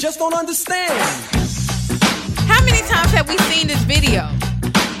parents just don't understand. How many times have we seen this video?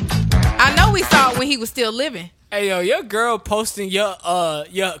 I know we saw it when he was still living. Hey yo, your girl posting your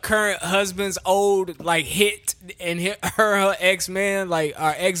current husband's old like hit and her ex-man, like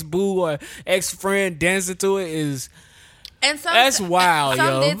our ex-boo or ex-friend dancing to it is. And that's wild, some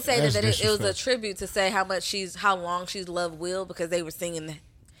yo. did say that it was a tribute to say how long she's loved Will because they were singing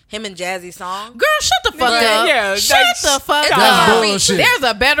him and Jazzy's song. Girl, shut the fuck up. Yeah, shut the fuck up. That's bullshit. There's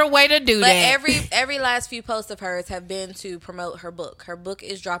a better way to do that. Every last few posts of hers have been to promote her book. Her book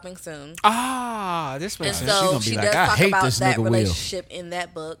is dropping soon. This makes and sense. so she does talk about that Will. relationship in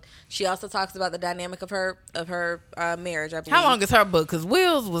that book. She also talks about the dynamic of her marriage, I believe. How long is her book? Because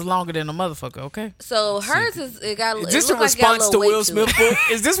Will's was longer than a motherfucker, okay? So hers is this a response to Will Smith book?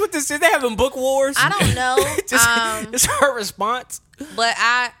 Is this what this is? They having book wars? I don't know. It's her response. But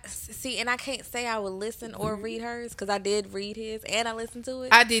I see, and I can't say I would listen or read hers because I did read his and I listened to it.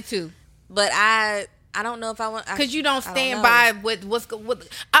 I did too. But I don't know if I want because you don't stand by what's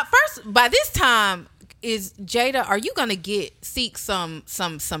first. By this time, is Jada? Are you gonna seek some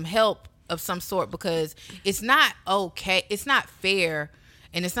help of some sort? Because it's not okay. It's not fair.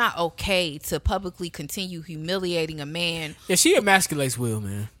 And it's not okay to publicly continue humiliating a man. Yeah, she emasculates Will,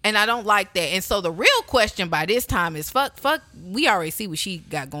 man. And I don't like that. And so the real question by this time is, fuck, we already see what she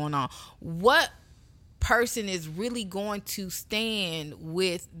got going on. What person is really going to stand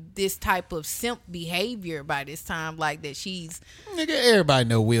with this type of simp behavior by this time? Like that she's... Nigga, everybody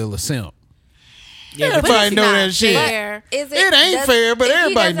know Will a simp. Yeah, everybody know that shit. It ain't fair, but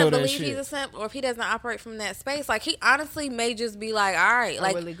everybody know that shit. If he doesn't believe he's a simp, or if he doesn't operate from that space, like he honestly may just be like, all right,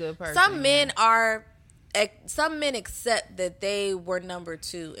 like a really good person. Some men accept that they were number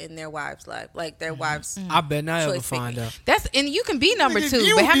 2 in their wives' life, like their wives. I bet not ever find out. And you can be number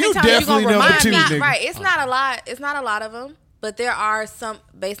 2, but how many times you gonna remind me? Right, it's not a lot. It's not a lot of them, but there are some.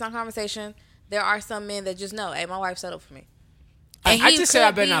 Based on conversation, there are some men that just know, hey, my wife settled for me. I just said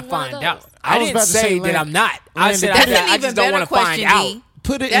I better not find out. I didn't say that I'm not. I said I just don't want to find out.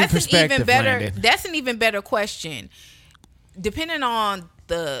 Put it in perspective, Landon. That's an even better question. Depending on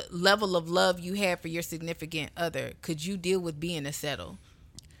the level of love you have for your significant other, could you deal with being a settle?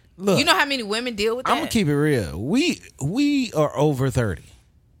 Look, you know how many women deal with that? I'm going to keep it real. We are over 30.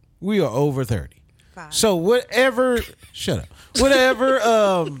 We are over 30. Fine. So whatever, shut up.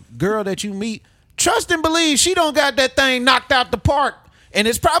 Whatever girl that you meet, trust and believe she don't got that thing knocked out the park, and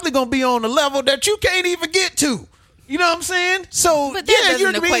it's probably gonna be on a level that you can't even get to. You know what I'm saying? So but that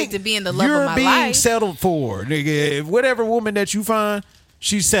doesn't equate to being the love of my life. You're being settled for, nigga. Whatever woman that you find,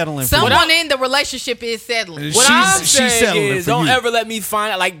 she's settling for. Someone in the relationship is settling. What I'm saying is, don't ever let me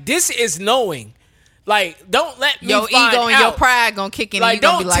find out. Like, this is knowing. Like, don't let me find out. Your ego and your pride gonna kick in. Like, and you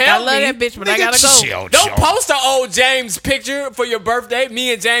gonna be like, I love that bitch, but I gotta go. Don't post an old James picture for your birthday.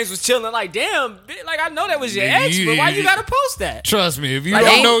 Me and James was chilling. Like, damn, like I know that was your ex, but why you gotta post that? Trust me, if you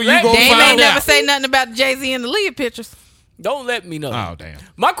don't know, you gonna find out. They never say nothing about the Jay-Z and the Leah pictures. Don't let me know. Oh damn.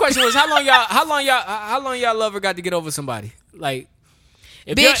 My question was, how long y'all lover got to get over somebody? Like.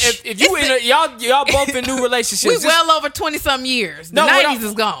 Y'all both in new relationships. We well over 20-something years. The 90s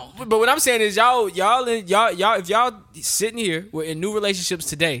is gone. But what I'm saying is y'all if y'all sitting here we're in new relationships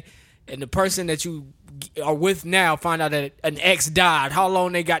today, and the person that you are with now find out that an ex died, how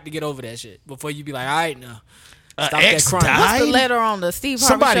long they got to get over that shit before you be like, all right now. Stop ex that crying. What's the letter on the Steve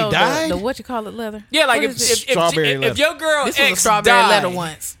Harvey Somebody show? Died? The what you call it leather? Yeah, like if your girl this ex was a strawberry died, letter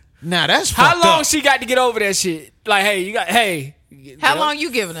once. Nah, that's how long she got to get over that shit? Like, how long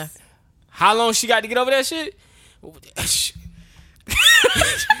you giving her? How long she got to get over that shit? Hold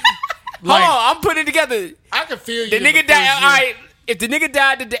on, I'm putting it together. I can feel you. The nigga died. All right, if the nigga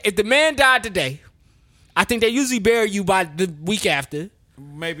died today, if the man died today, I think they usually bury you by the week after.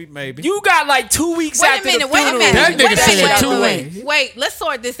 Maybe. You got like 2 weeks after the funeral. Wait a minute. That nigga said 2 weeks. Wait, let's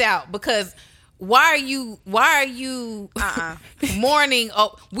sort this out because why are you mourning?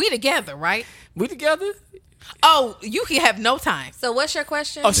 Oh, we together, right? We together? Oh, you can have no time. So what's your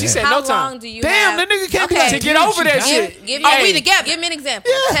question? Oh, she said no time. How long do you Damn, have? that nigga can't be like, to get over that shit. We together? Give me an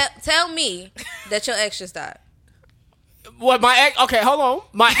example. Yeah. Tell me that your ex just died. What, my ex? Okay, hold on.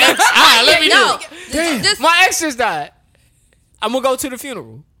 My ex. Let me know. My ex just died. I'm going to go to the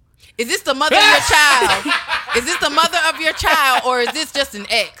funeral. Is this the mother of your child? Is this the mother of your child, or is this just an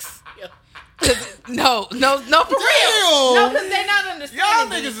ex? No, for real. No, because they're not understanding. Y'all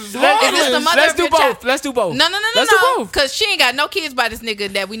niggas is hard. Is this the mother Let's of do your both. child? Let's do both. No. Let's do both. Because she ain't got no kids by this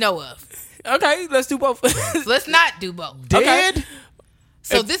nigga that we know of. Okay, let's do both. Let's not do both. Dead? Okay.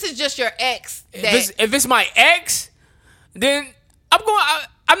 So this is just your ex. If it's my ex, then I'm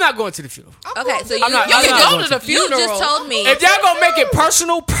not going to the funeral. Okay, so you can go to the funeral. You just told me. If y'all gonna make it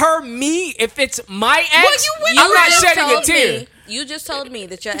personal per me, if it's my ex, I'm not shedding a tear. You just told me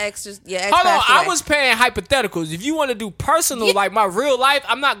that your ex Hold on, I was paying hypotheticals. If you want to do personal, like my real life,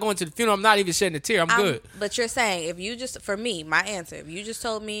 I'm not going to the funeral. I'm not even shedding a tear. I'm good. But you're saying for me, my answer, if you just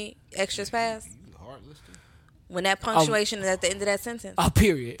told me ex just passed, when that punctuation is at the end of that sentence,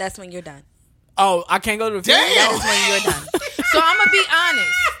 period. that's when you're done. Oh, I can't go to the funeral? That is when you're done. So I'm going to be honest.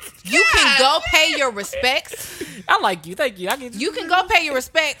 You can go pay your respects. I like you. Thank you. You can go pay your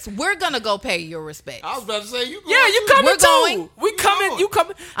respects. We're going to go pay your respects. I was about to say, you coming We're too. going. We coming. You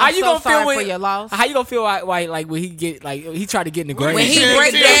coming. I'm so sorry for your loss. How you gonna feel when he get he tried to get in the grave? When he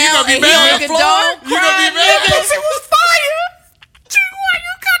break down and he make a dog you gonna be mad? It was fire. Why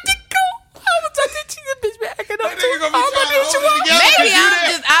you got to go? I was talking to you, bitch, backing up. Maybe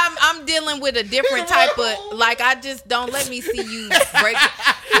I'm dealing with a different type of, like, I just don't let me see you break it.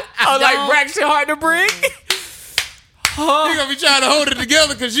 Like Braxton hard to bring. You gonna be trying to hold it together.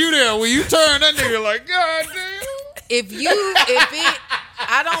 together because you there. When you turn, that nigga like, God damn.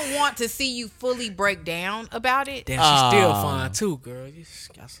 I don't want to see you fully break down about it. Damn, she's still fine too, girl. You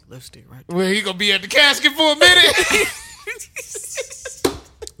just got some lipstick right there. Well, he gonna be at the casket for a minute.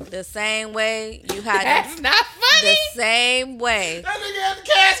 The same way you had. That's not funny. The same way. That nigga at the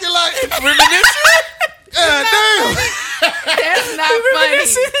casket like reminiscing. God damn. That's not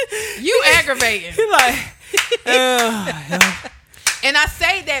funny. You aggravating. He like, and I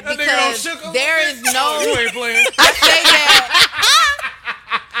say that because there is no. You ain't playing.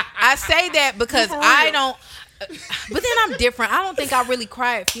 I say that because I don't. But then I'm different. I don't think I really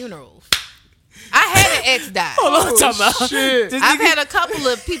cry at funerals. I had an ex die. hold on, talk about shit. I've had a couple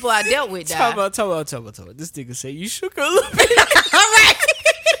of people I dealt with die. Talk about. This nigga say you shook her a little bit. All right.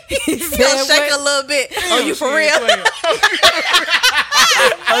 He'll shake a little bit. Oh, you for real?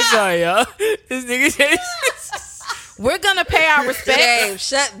 I'm sorry, y'all. This nigga said. We're gonna pay our respect. James,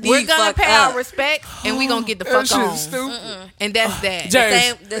 shut the We're gonna fuck pay up. our respect, and we gonna get the fuck on. And that's that.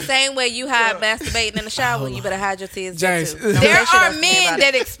 James. The same way you hide masturbating in the shower, you better hide your tears James. too. There are men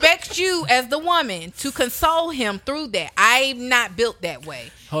that expect you as the woman to console him through that. I'm not built that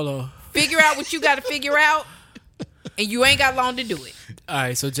way. Hold on. Figure out what you got to figure out, and you ain't got long to do it. All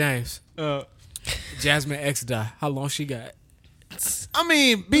right, so James, Jasmine ex die. How long she got? I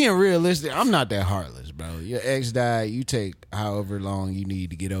mean, being realistic, I'm not that heartless, bro. Your ex died, you take however long you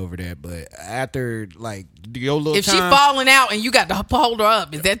need to get over that. But after, like, your little If time, she falling out and you got to hold her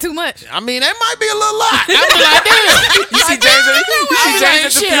up, is that too much? I mean, that might be a little lot. I'm like, damn. You see James?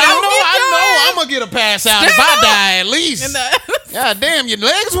 Shit, I know I'm gonna get a pass out if I die at least. God damn, your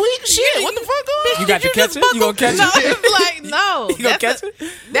legs weak? Shit, what the fuck going on? You got to catch it? You gonna catch No, it? like, no. You gonna catch it?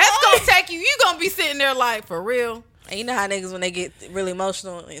 That's going to take you. You going to be sitting there like, for real? And you know how niggas when they get really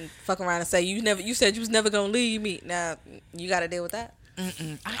emotional and fuck around and say you said you was never gonna leave me. Now you got to deal with that.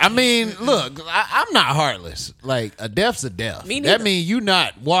 I mean, look, I'm not heartless. Like, a death's a death. That means you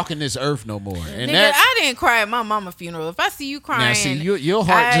not walking this earth no more. And Nigga, I didn't cry at my mama's funeral. If I see you crying, now see your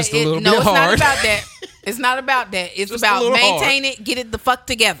heart just a little bit it's hard. not about that. It's not about that. It's Just a about little maintain it, get it the fuck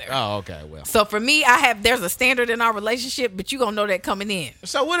together. Oh, okay, well. So for me, there's a standard in our relationship, but you gonna know that coming in.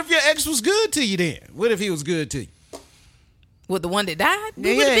 So what if your ex was good to you then? What if he was good to you? With the one that died,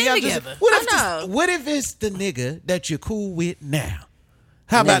 we would have been together. What if it's the nigga that you're cool with now?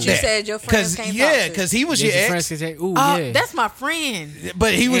 How about that? You said your friends can't talk to. because he was your ex. That's my friend.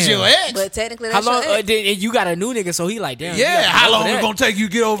 But he was your ex. But technically, How that's long? your ex. And you got a new nigga, so he like, damn. Yeah, how long it gonna take you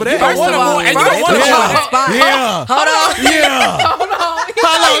to get over that? First of all, Yeah. Hold on. Yeah. hold on.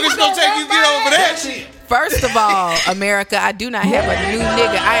 How long it's gonna take you to get over that shit? First of all, America, I do not have a new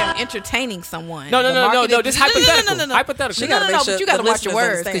nigga. I am entertaining someone. No. This hypothetical. No. Hypothetical. No, but you got to the watch your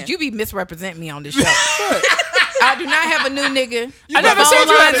words listeners because you be misrepresenting me on this show. I do not have a new nigga. I never said phone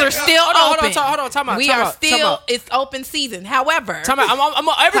you lines had are still open. Hold on, time out. We are still, it's open season. However,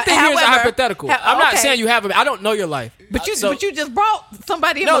 everything here is a hypothetical. I'm not saying you have a. I don't know your life. But you just brought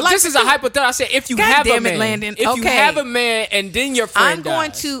somebody in my No, life. this is a hypothetical. I said if you have a man, Landon. if you have a man and then your friend I'm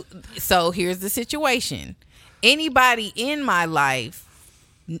going dies. to. So here's the situation. Anybody in my life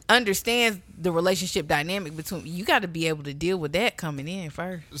understands the relationship dynamic between. You got to be able to deal with that coming in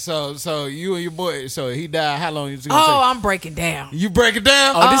first. So you and your boy. So he died. How long is it gonna Oh, take? I'm breaking down. You break it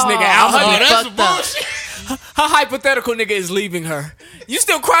down. Oh, this nigga out. Oh, that's fucked some up. bullshit. Her hypothetical nigga is leaving her. You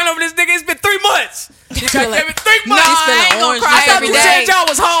still crying over this nigga? It's been 3 months. God damn it, 3 No, months. I ain't gonna cry I thought every you day. said y'all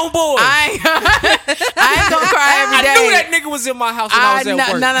was homeboys. I ain't gonna cry every I day. knew that nigga was in my house when I was at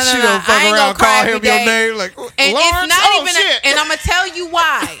work. No. She don't fuck I ain't around, gonna cry call every him your day. name like And Lawrence? it's not Oh, even. shit. And I'm gonna tell you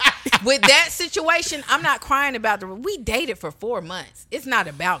why. With that situation, I'm not crying about we dated for 4 months. It's not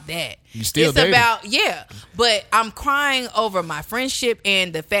about that. You still it's dating. about but I'm crying over my friendship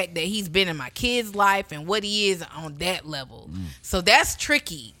and the fact that he's been in my kid's life and what he is on that level. So that's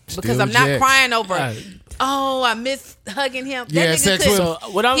tricky because Still I'm not Jax. crying over. Right. Oh, I miss hugging him. Yeah, That nigga sex with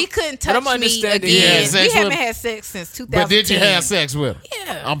couldn't. him. He couldn't what I'm touch me understanding- again. Yeah, sex We with haven't him. had sex since 2010. But did you have sex with him?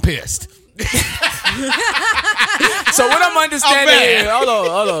 Yeah. I'm pissed. So what I'm understanding I'm here, mad.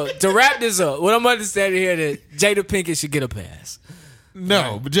 hold on. To wrap this up, what I'm understanding here that Jada Pinkett should get a pass.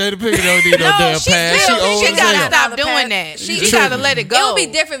 No, but Jada Pinkett don't need no No, damn she pass. still- She old she as gotta hell. stop doing that. She tripping. gotta let it go. It would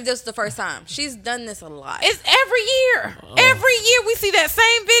be different if this was the first time. She's done this a lot. It's every year. Every year we see that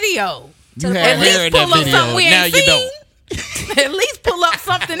same video. You At had hair least in pull that up something we video. Now ain't you seen. don't. At least pull up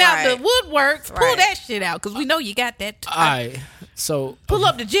something out the Right. woodworks. Pull Right. that shit out because we know you got that. All right. So Pull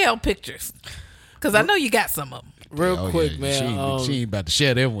up the jail pictures because I know you got some of them. real Oh, quick, yeah, man. She ain't about to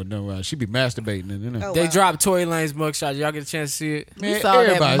share them with no. She be masturbating, you know. Oh, They wow. dropped Tory Lane's mugshot. Y'all get a chance to see it? We Man, saw that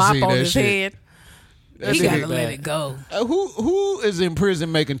everybody mop seen on that his shit. head. He gotta let it go. Who is in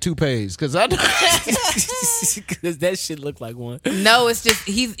prison making toupees? Because I because that shit look like one. No, it's just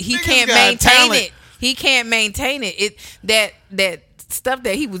he can't maintain it. He can't maintain it. That stuff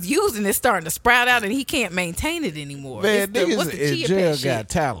that he was using is starting to sprout out, and he can't maintain it anymore. Man, niggas in jail got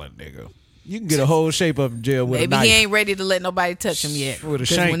talent, nigga. You can get a whole shape up in jail with a knife. Maybe he ain't ready to let nobody touch him yet. With a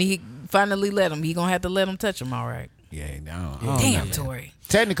shank. When he finally let him, he gonna have to let him touch him. All right. Yeah, no. Damn, Tory.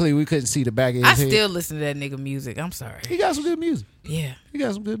 Technically, we couldn't see the back of his head. I still listen to that nigga music. I'm sorry. He got some good music. Yeah. He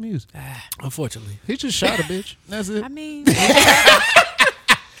got some good music. Unfortunately. He just shot a bitch. That's it. I mean.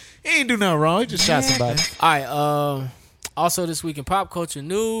 He ain't do nothing wrong. He just shot somebody. All right. Also this week in pop culture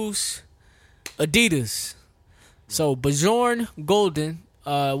news, Adidas. So Bjorn Golden,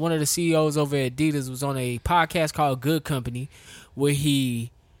 one of the CEOs over at Adidas, was on a podcast called Good Company, where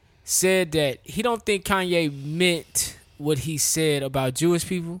he said that he don't think Kanye meant what he said about Jewish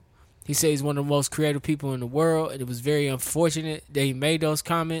people. He said he's one of the most creative people in the world, and it was very unfortunate that he made those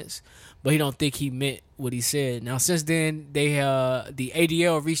comments, but he don't think he meant what he said. Now, since then, the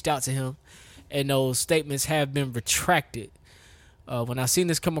ADL reached out to him, and those statements have been retracted. When I seen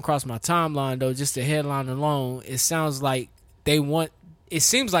this come across my timeline, though, just the headline alone, it seems like they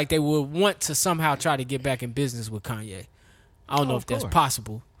would want to somehow try to get back in business with Kanye. I don't know if that's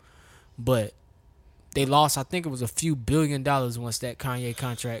possible, but they lost, I think it was a few $1 billion once that Kanye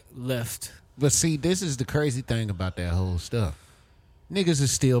contract left. But see, this is the crazy thing about that whole stuff. Niggas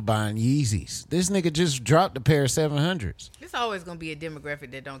is still buying Yeezys. This nigga just dropped a pair of 700s. It's always going to be a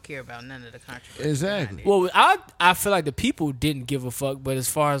demographic that don't care about none of the controversy. Exactly. Well, I feel like the people didn't give a fuck, but as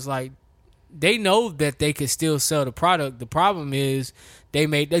far as like, they know that they could still sell the product. The problem is they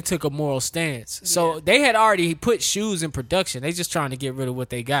took a moral stance. So they had already put shoes in production. They just trying to get rid of what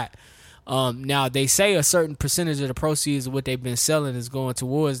they got. Now they say a certain percentage of the proceeds of what they've been selling is going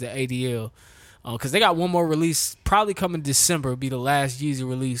towards the ADL. Because they got one more release probably coming December. It'll be the last Yeezy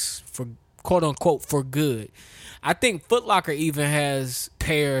release for quote unquote for good. I think Foot Locker even has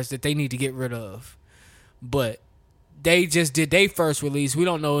pairs that they need to get rid of, but they just did their first release. We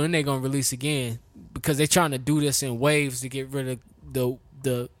don't know when they're gonna release again because they're trying to do this in waves to get rid of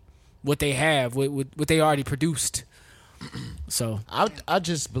the what they have, what they already produced. So I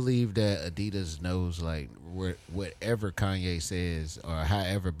just believe that Adidas knows like whatever Kanye says or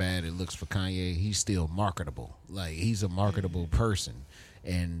however bad it looks for Kanye, he's still marketable. Like he's a marketable person,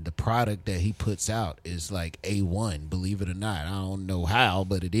 and the product that he puts out is like A1. Believe it or not, I don't know how,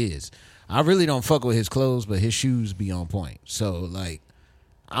 but it is. I really don't fuck with his clothes, but his shoes be on point. So like,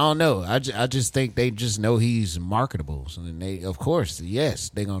 I don't know. I just think they just know he's marketable. So then they, of course, yes,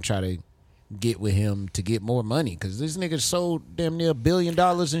 they gonna try to get with him to get more money because this nigga sold damn near $1 billion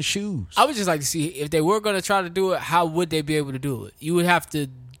in shoes. I would just like to see if they were going to try to do it, how would they be able to do it? You would have to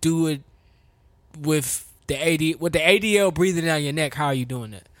do it with the ADL breathing down your neck. How are you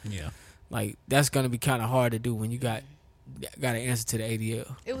doing that? Yeah, like that's going to be kind of hard to do when you got to answer to the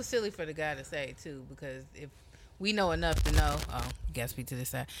ADL. It was silly for the guy to say too, because if we know enough to know, you gotta speak to this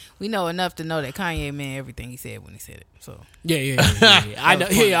side. We know enough to know that Kanye meant everything he said when he said it. So yeah. I know.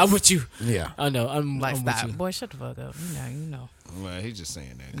 Yeah, I'm with you. Yeah, I know. I'm stop, with you. Boy, shut the fuck up. You know. Well, he's just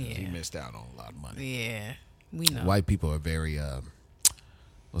saying that because he missed out on a lot of money. Yeah, we know. White people are very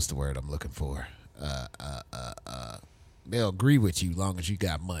what's the word I'm looking for? They'll agree with you long as you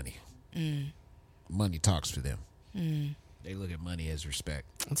got money. Money talks for them. They look at money as respect.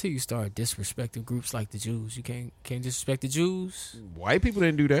 Until you start disrespecting groups like the Jews, you can't disrespect the Jews. White people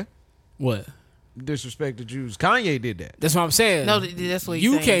didn't do that. What? Disrespect the Jews. Kanye did that. That's what I'm saying. No, that's what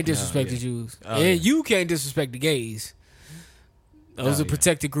you saying. Can't disrespect the Jews, and you can't disrespect the gays. Those are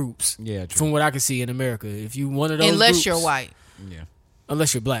protected groups. Yeah, true. From what I can see in America, if you one of those, unless you're white. Yeah.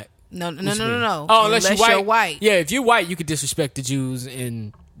 Unless you're black. No. Oh, unless you're white. Yeah, if you're white, you could disrespect the Jews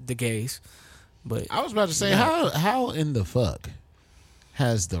and the gays. But I was about to say, how in the fuck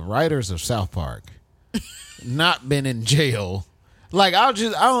has the writers of South Park not been in jail? Like, I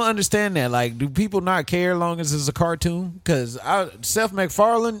don't understand that. Like, do people not care as long as it's a cartoon? Because Seth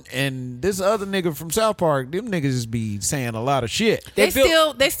MacFarlane and this other nigga from South Park, them niggas just be saying a lot of shit. They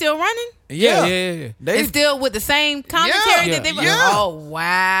still running? Yeah. They still with the same commentary that they were. Yeah. Oh wow.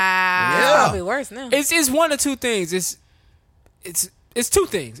 Yeah. Probably worse now. It's one of two things. It's two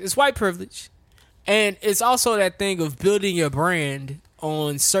things. It's white privilege. And it's also that thing of building your brand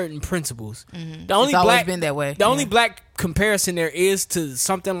on certain principles. Mm-hmm. The only it's always been that way. The only black comparison there is to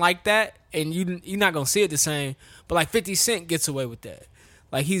something like that, and you're not gonna see it the same. But like 50 Cent gets away with that.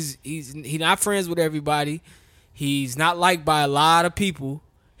 Like he's not friends with everybody. He's not liked by a lot of people.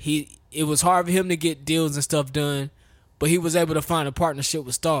 It was hard for him to get deals and stuff done, but he was able to find a partnership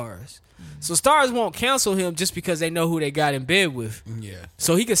with stars. So stars won't cancel him just because they know who they got in bed with. Yeah.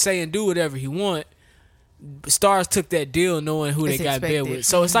 So he could say and do whatever he want. Stars took that deal knowing who they got in bed with.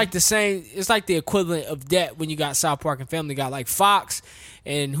 So it's like the same. It's like the equivalent of that when you got South Park and Family Guy. Like Fox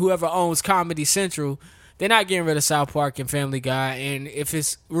and whoever owns Comedy Central, they're not getting rid of South Park and Family Guy. And if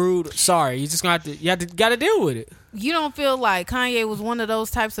it's rude, sorry, you just got to deal with it. You don't feel like Kanye was one of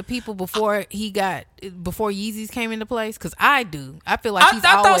those types of people before Yeezys came into place? Because I do. I feel like he's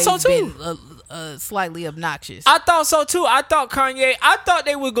always been slightly obnoxious. I thought so too. I thought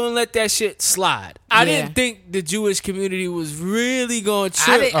they were gonna let that shit slide. I didn't think the Jewish community was really gonna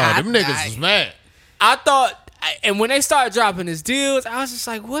chill. Them niggas was mad. I thought, and when they started dropping his deals, I was just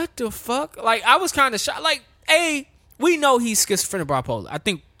like, what the fuck? Like, I was kind of shocked. Like, we know he's schizophrenic bipolar. I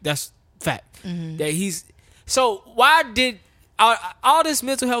think that's fact. Mm-hmm. That he's. So why did all this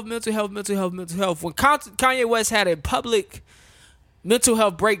mental health, when Kanye West had a public mental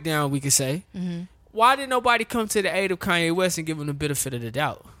health breakdown, we could say, why did nobody come to the aid of Kanye West and give him the benefit of the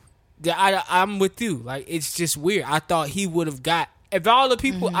doubt? I'm with you. Like, it's just weird. I thought he would have got, if all the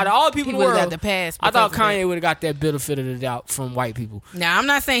people, out of all the people in the world, got the pass. I thought Kanye would have got that benefit of the doubt from white people. Now, I'm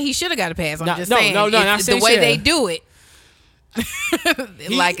not saying he should have got a pass. I'm just saying the way they do it.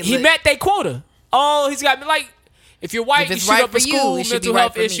 He met their quota. Oh, he's got, like, if you're white, you shoot up a school, mental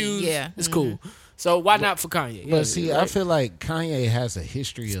health issues, it's cool. So why not for Kanye? But see, I feel like Kanye has a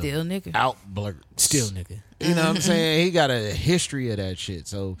history of outblurts. Still nigga. You know what I'm saying? He got a history of that shit.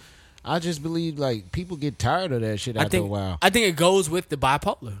 So I just believe, like, people get tired of that shit after a while. I think it goes with the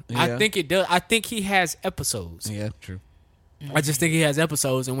bipolar. Yeah. I think it does. I think he has episodes. Yeah, true. I just think he has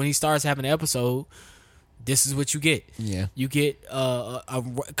episodes, and when he starts having an episode, this is what you get. Yeah. You get,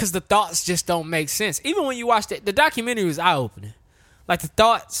 because the thoughts just don't make sense. Even when you watch the documentary was eye-opening. Like, the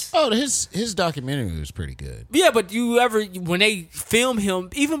thoughts. Oh, his documentary was pretty good. Yeah, but when they film him,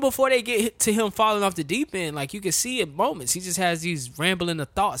 even before they get to him falling off the deep end, like, you can see at moments, he just has these rambling of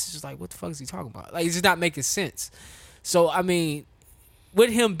thoughts. It's just like, what the fuck is he talking about? Like, it's just not making sense. So, I mean,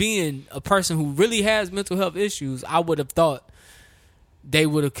 with him being a person who really has mental health issues, I would have thought they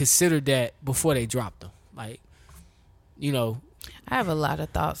would have considered that before they dropped him. Like, you know. I have a lot of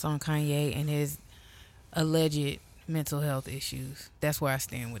thoughts on Kanye and his alleged mental health issues. That's where I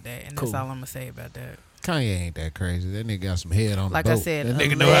stand with that, and that's all I'm gonna say about that. Kanye ain't that crazy. That nigga got some head on like the boat. I said, that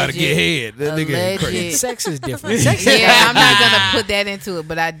nigga know how to get head. That nigga ain't crazy. Sex is different. I'm not gonna put that into it,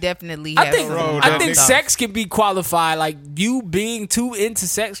 but I definitely have I think sex can be qualified. Like, you being too into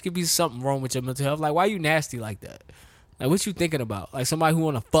sex could be something wrong with your mental health. Like, why you nasty like that? Like, what you thinking about? Like, somebody who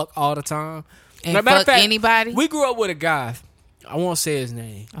wanna fuck all the time and fuck anybody. We grew up with a guy. I won't say his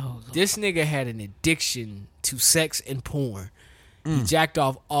name. Oh, this nigga had an addiction to sex and porn. He jacked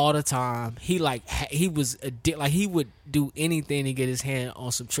off all the time. He was like, he would do anything to get his hand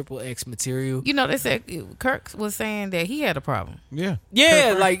on some XXX material. You know, they said Kirk was saying that he had a problem. Yeah,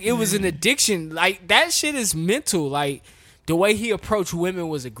 like, it was an addiction. Like, that shit is mental. Like, the way he approached women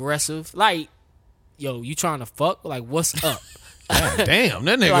was aggressive. Like, yo, you trying to fuck? Like, what's up? God damn,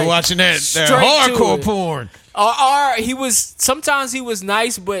 that nigga like, watching that hardcore porn. Or sometimes he was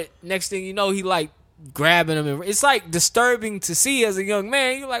nice, but next thing you know, he like grabbing him. It's like disturbing to see as a young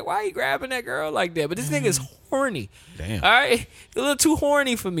man. You're like, why are you grabbing that girl like that? But this nigga's horny. Damn. All right, you're a little too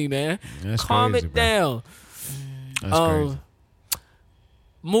horny for me, man. That's Calm crazy, it down. That's crazy.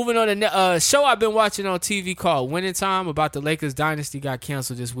 Moving on to show I've been watching on TV called Winning Time about the Lakers dynasty got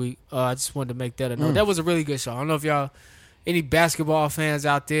canceled this week. I just wanted to make that a note. That was a really good show. I don't know if y'all, any basketball fans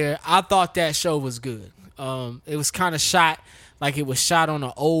out there, I thought that show was good. It was kind of shot like it was shot on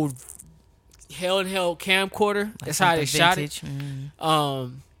an old handheld camcorder. That's how they shot it.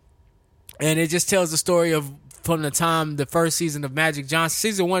 And it just tells the story of from the time the first season of Magic Johnson.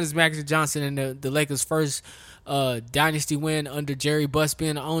 Season 1 is Magic Johnson and the Lakers' first dynasty win under Jerry Buss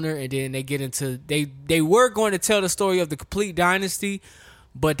being the owner, and then they get into they were going to tell the story of the complete dynasty,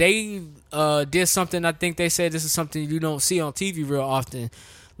 but they did something. I think they said this is something you don't see on TV real often.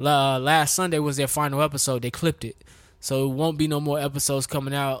 Last Sunday was their final episode. They clipped it, so it won't be no more episodes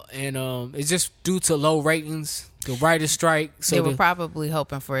coming out, and it's just due to low ratings. The writer's strike. So they were probably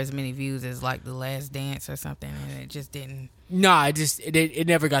hoping for as many views as like The Last Dance or something, and it just didn't. Nah, it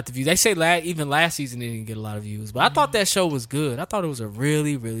never got the views. They say even last season it didn't get a lot of views, but I thought that show was good. I thought it was a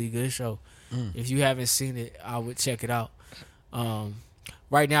really, really good show. If you haven't seen it, I would check it out.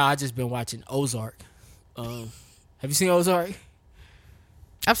 Right now, I just been watching Ozark. Have you seen Ozark?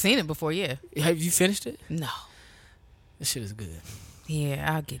 I've seen it before. Yeah. Have you finished it? No. This shit is good.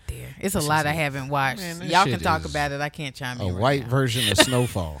 Yeah, I'll get there. It's a lot I haven't watched. Man, y'all can talk about it. I can't chime in. A white version of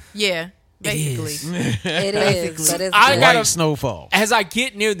Snowfall. Yeah. Basically. It is. But it's I good. gotta, Snowfall. as I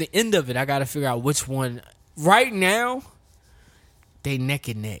get near the end of it, I got to figure out which one. Right now, they neck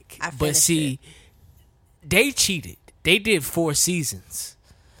and neck. But see, they cheated. They did 4 seasons.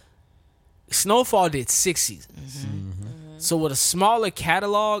 Snowfall did 6 seasons. So with a smaller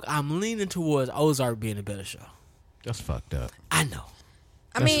catalog, I'm leaning towards Ozark being a better show. That's fucked up. I know.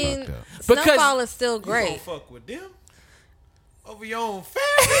 I mean, Because Snowfall is still You great. gonna fuck with them over your own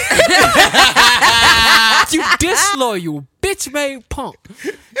family? You disloyal, bitch made punk.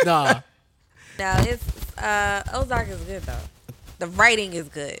 Nah. No, it's Ozark is good though. The writing is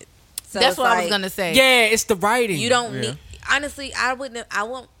good. So That's it's what I like, was gonna say. Yeah, it's the writing. You don't need. Honestly, I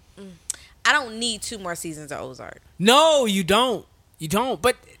don't need 2 more seasons of Ozark. No, you don't. You don't.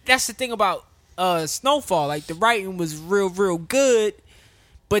 But that's the thing about Snowfall. Like, the writing was real good,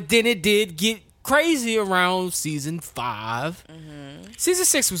 but then it did get crazy around season 5. Season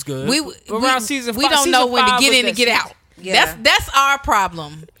 6 was good. Season 5, we don't know when to get in and get out. Yeah. That's our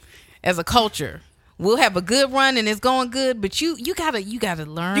problem as a culture. We'll have a good run and it's going good, but you gotta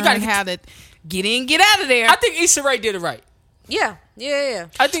learn how to get in, get out of there. I think Issa Rae did it right. Yeah.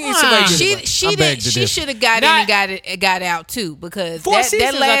 I think Issa Rae did it right. She should have got in and got out too, because 4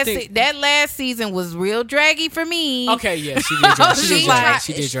 seasons, that last season was real draggy for me. Okay, yeah, she did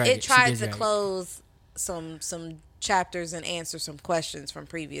drag. It tried to close some chapters and answer some questions from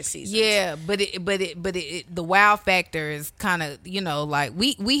previous seasons. Yeah, but the wow factor is kind of, like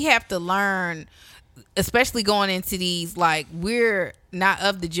we have to learn, especially going into these, like, we're not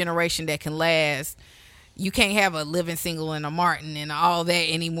of the generation that can last. You can't have a Living Single and a Martin and all that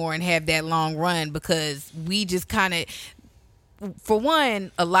anymore and have that long run, because we just kind of, for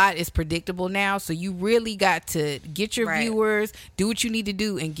one, a lot is predictable now. So you really got to get your viewers, do what you need to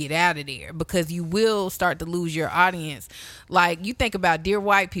do, and get out of there, because you will start to lose your audience. Like, you think about Dear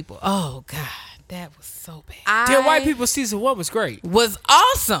White People. Oh, God. That was so bad. Dear White People season 1 was great. Was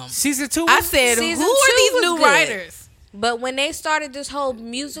awesome. Season 2 I said, who are these new writers? But when they started this whole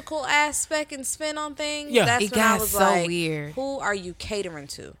musical aspect and spin on things, that's it when I got was so like, weird. Who are you catering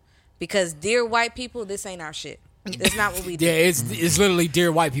to? Because Dear White People, this ain't our shit. It's not what we do. Yeah, it's literally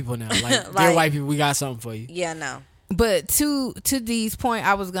Dear White People now. Like, Dear White People, we got something for you. Yeah, no. But to Dee's point,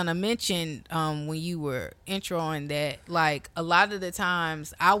 I was gonna mention when you were introing that, like, a lot of the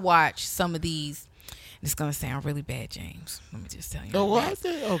times I watch some of these. It's gonna sound really bad, James. Let me just tell you. Oh, what?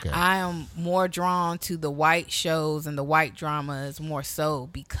 Okay. I am more drawn to the white shows and the white dramas more so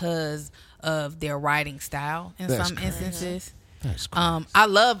because of their writing style in some instances. That's crazy. I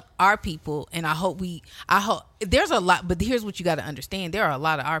love our people, and I hope there's a lot. But here's what you got to understand: there are a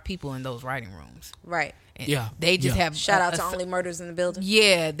lot of our people in those writing rooms, right? And yeah, they just have shout out to Only Murders in the Building.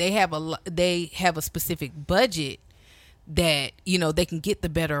 Yeah, they have a specific budget that they can get the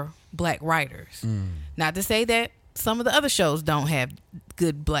better black writers. Not to say that some of the other shows don't have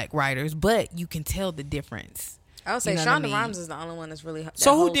good black writers, but you can tell the difference. I would say Shonda Rhimes is the only one that's really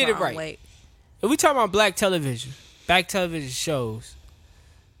so who did it right? If we talking about black television shows,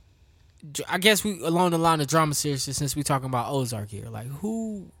 I guess we along the line of drama series, since we talking about Ozark here, like,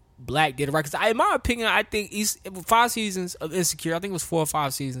 who black did it right? Because in my opinion, I think 5 seasons of Insecure, I think it was 4 or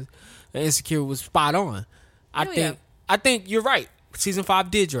 5 seasons of Insecure, was spot on. I think you're right. Season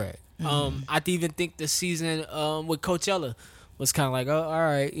 5 did drag. I even think the season with Coachella was kind of like, oh, all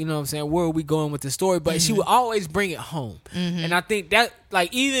right, you know what I'm saying? Where are we going with the story? But she would always bring it home. And I think that,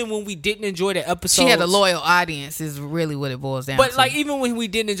 like, even when we didn't enjoy the episodes, she had a loyal audience is really what it boils down to. But, like, even when we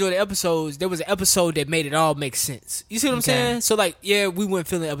didn't enjoy the episodes, there was an episode that made it all make sense. You see what I'm saying? So, like, yeah, we weren't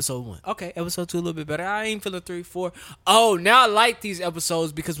feeling episode 1. Okay, episode 2 a little bit better. I ain't feeling 3, 4. Oh, now I like these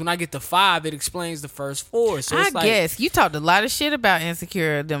episodes because when I get to 5, it explains the first 4. So it's I guess you talked a lot of shit about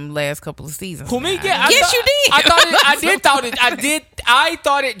Insecure them last couple of seasons. Who, me? Yeah, you did. I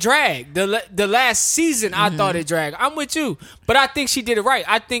thought it dragged. The last season, I thought it dragged. I'm with you. But I think she did it right.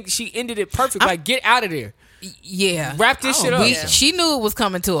 I think she ended it perfect. Like, get out of there. Yeah. Wrap this shit up. She knew it was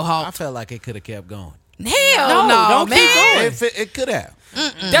coming to a halt. I felt like it could have kept going. Hell no, don't man. keep going. It could have.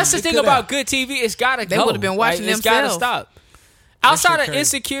 That's the thing about good TV. It's got to go. They would have been watching themselves. It's got to stop. Outside of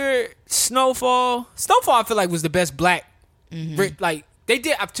Insecure, Snowfall, I feel like was the best black. Like, they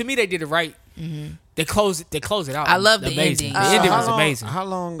did, to me, they did it right. They close it out. I love the amazing. ending. The ending was amazing. How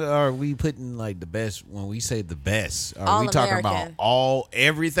long are we putting, like, the best? When we say the best, are All we talking American. about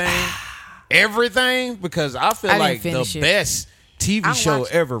everything? Everything? Because I feel like the best TV show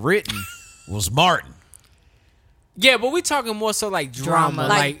ever written was Martin. Yeah, but we talking more so like drama.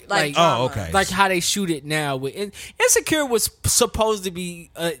 Like oh, okay. Like how they shoot it now. Insecure was supposed to be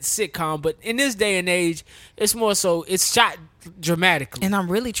a sitcom, but in this day and age, it's more so it's shot dramatically. And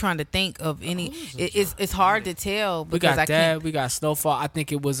I'm really trying to think of any. It's hard to tell because we got we got Snowfall. I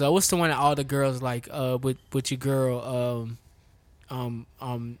think it was what's the one that all the girls like with your girl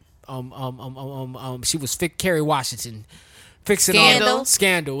she was Kerry Washington. Fixing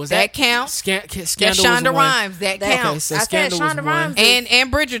Scandal. Was that count? Scandal. That's Shonda Rhimes. That counts. Okay, so I said Shonda Rhimes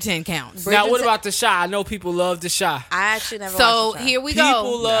and Bridgerton counts. Now, what about The Chi? I know people love The Chi. I actually never watched So The Chi. here we People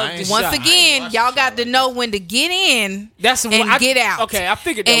go. love The Chi. Once again, y'all got to know when to get in and get out. Okay, I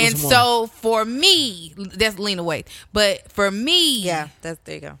figured that and was one. so for me, that's Lena Waithe. But for me, Yeah, there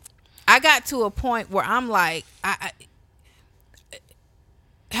you go. I got to a point where I'm like, how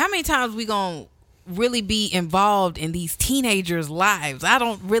many times we gonna really be involved in these teenagers' lives? I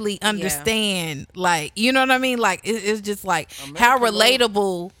don't really understand. Like, you know what I mean? Like, it's just like, how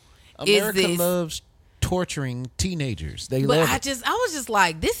relatable is this? America loves torturing teenagers. They But love I it. was just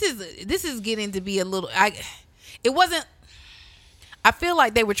like, this is getting to be a little. It wasn't. I feel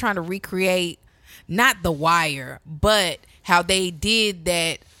like they were trying to recreate not The Wire, but how they did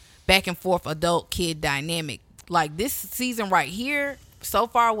that back and forth adult kid dynamic. Like this season right here. So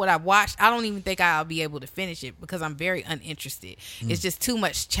far, what I've watched, I don't even think I'll be able to finish it because I'm very uninterested. It's just too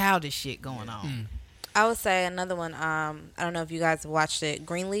much childish shit going on. I would say another one. I don't know if you guys have watched it.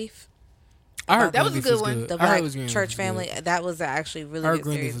 Greenleaf. I heard that was a good one. The Black Church Family. That was actually really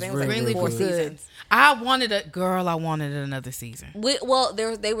good series. It was like Greenleaf 4 was good. seasons. I wanted another season. Well,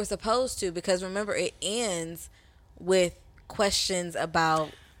 they were supposed to, because remember it ends with questions about.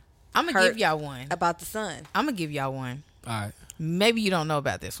 I'm gonna give y'all one about the son. I'm gonna give y'all one. All right. Maybe you don't know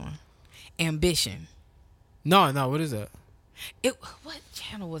about this one. Ambition. No. What is that? What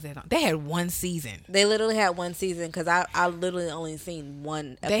channel was that on? They had one season. They literally had one season because I literally only seen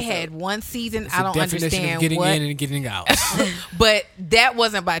one episode. They had one season. It's I don't understand of getting what. in and getting out. But that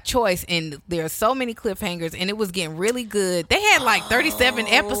wasn't by choice, and there are so many cliffhangers, and it was getting really good. They had like 37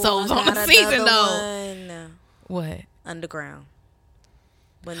 episodes on the season, though. What? Underground.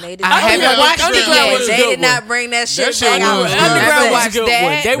 When they did, I haven't watched it yet. They did not bring that shit back. Underground was a good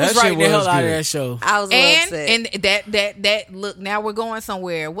one. They was That writing shit the hell was out of good. that show. I was upset. And that look, now we're going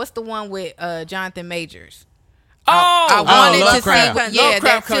somewhere. What's the one with Jonathan Majors? I wanted to see. Yeah, Lovecraft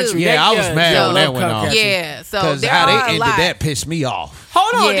that Country. too. Yeah, I was mad when that went off. Yeah, so Because there how are they a ended lot. that pissed me off.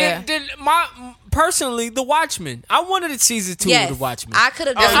 Hold on. Yeah. Personally, The Watchmen. I wanted a season 2 of The Watchmen. I could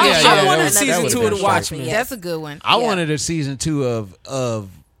have done. I wanted that season would've 2 of been The Watchmen. That's a good one. I wanted a season 2 of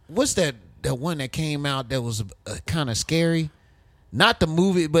what's that one that came out that was kind of scary? Not the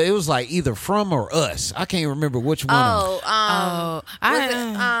movie, but it was like either From or Us. I can't remember which one. I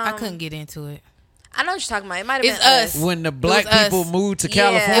couldn't get into it. I know what you're talking about. It might have been It's Us. When the black people moved to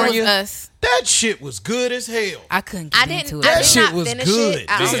California, It was Us. that shit was good as hell. I couldn't get into it. That I did shit not was finish good. It.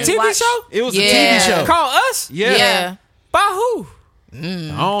 I It's a only TV watched- show? It was Yeah. a TV show. Called Us? Yeah. By who? I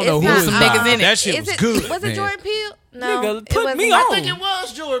don't know who not was some by, niggas in but it. that shit Is was it, good. Was man. it Jordan Peele? No, Nigga, it put wasn't. me I on. think It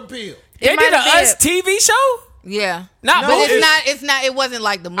was Jordan Peele. They It did an might have Us been. TV show? Yeah. Not, No, but It's not. It wasn't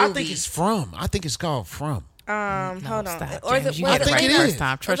like the movie. I think it's From. I think it's called From. Hold on. Stop, Or is James. it? You Was got it it right it the is. first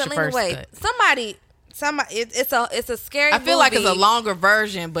time. Trust your first Wait, gut. somebody. It's a scary. I feel like it's a movie. longer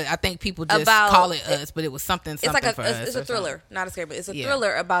version, but I think people just About- call it Us. But it was something. It's like for us it's a or thriller, not a scary, but it's a Yeah.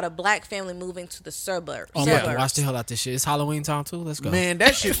 thriller about a black family moving to the suburbs. I'm about to watch the hell out this shit. It's Halloween time too. Let's go. Man,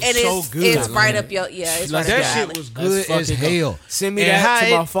 that shit was And so it's, good. it's right up your It's right Let's up your That shit alley. was Let's good as fucking go. hell. Send me And that how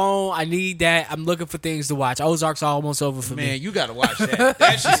to my it- phone. I need that. I'm looking for things to watch. Ozark's almost over for me. Man, you gotta watch that.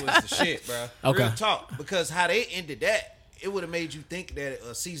 That shit was the shit, bro. Okay. Real talk. Because how they ended that, it would have made you think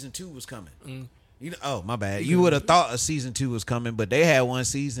that season 2 was coming. You know, oh my bad. You would have thought a season 2 was coming, but they had one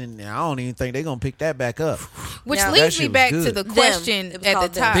season, and I don't even think they're gonna pick that back up. Which Now, leads that me shit was back to good. the Them. question It was at the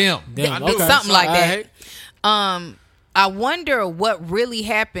called top. Them. Damn, It's okay. something like All that. right. I wonder what really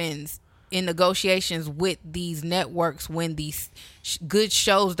happens in negotiations with these networks when these good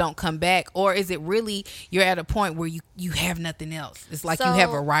shows don't come back, or is it really you're at a point where you have nothing else? It's like you So,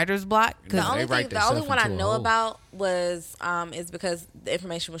 have a writer's block. The only write thing, the only themselves one I into a know hole. about was is because the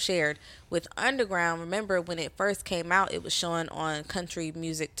information was shared with Underground. Remember when it first came out, it was showing on country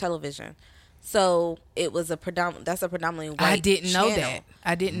music television, so it was that's a predominantly white. I didn't know channel. that.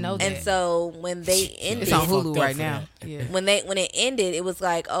 I didn't know that. And so when they ended, it's on fucked Hulu up right for now. that. Yeah. when it ended, it was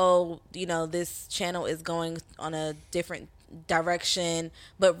like, oh, this channel is going on a different direction,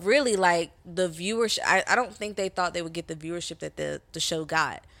 but really, like, the viewership, I don't think they thought they would get the viewership that the show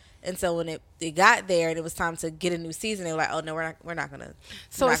got. And so when it got there and it was time to get a new season, they were like, "Oh no, we're not gonna."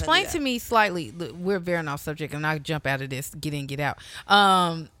 So explain to me slightly. We're veering off subject, and I jump out of this. Get in, get out.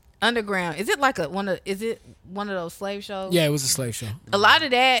 Underground, is it like one of those slave shows? Yeah, it was a slave show. A lot of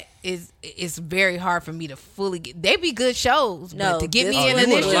that is very hard for me to fully get. They be good shows, but to get me in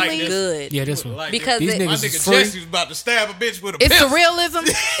initially, good. Yeah, this one because these My niggas is nigga free. Jesse was about to stab a bitch with a it's pistol.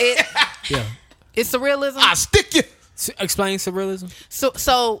 surrealism. Yeah, It's surrealism. I stick you. explain surrealism.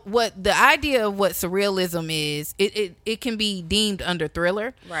 So what the idea of what surrealism is, it can be deemed under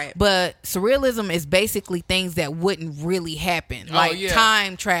thriller, right? But surrealism is basically things that wouldn't really happen, like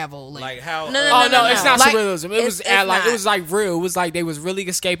time travel, Like how? No, it's not like, surrealism. It was it was like real. It was like they was really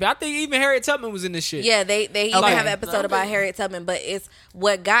escaping. I think even Harriet Tubman was in this shit. Yeah, they even have an episode about Harriet Tubman. But it's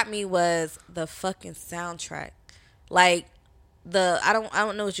what got me was the fucking soundtrack, like. I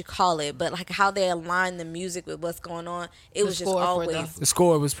don't know what you call it, but like how they align the music with what's going on. It was just always the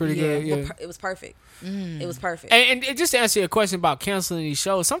score was pretty good. Yeah, it was perfect. It was perfect. And just to answer your question about canceling these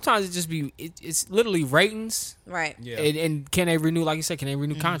shows, sometimes it just be it's literally ratings, right? Yeah. And can they renew? Like you said, can they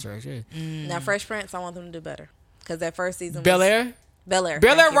renew contracts? Yeah. Now Fresh Prince, I want them to do better because that first season. Bel Air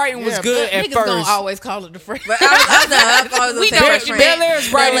writing was Yeah, good at niggas first. Gonna always call it the Fresh. But I was gonna say Bel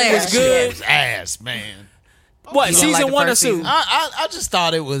Air's writing was good. Ass, man. What, You don't season like the 1 or first 2? season? I just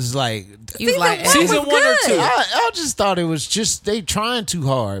thought it was like You like Season 1 or 2? I just thought it was just they trying too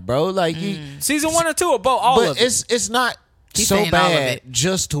hard, bro. Like Season 1 or 2 or both? All but of it. it's not He's so saying all of bad it.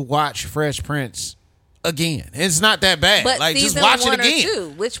 just to watch Fresh Prince again. It's not that bad. But like just season watch 1 it again. or 2,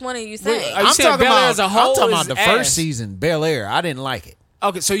 which one are you saying? Are you saying Bel Air as a whole I'm talking is about the ass? first season, Bel Air. I didn't like it.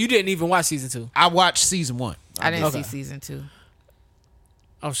 Okay, so you didn't even watch season 2? I watched season 1. I didn't Okay. see season 2.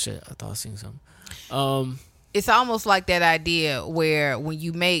 Oh shit, I thought I seen something. It's almost like that idea where when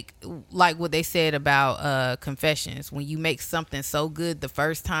you make, like what they said about Confessions, when you make something so good the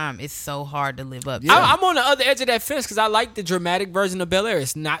first time, it's so hard to live up to. I'm on the other edge of that fence because I like the dramatic version of Bel Air.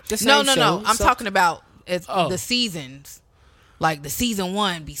 It's not the same No. show. I'm talking about the seasons. Like the season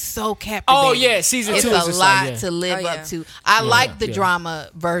 1 be so captivating. Oh yeah, season 2 It's is a just lot like, to live Oh, yeah. up to. I like the drama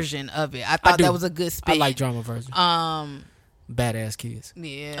version of it. I thought do. that was a good spin. I like drama version. Badass kids.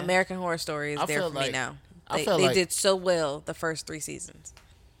 Yeah. American Horror Story is I there feel for me like- now. I They feel like- did so well the first 3 seasons.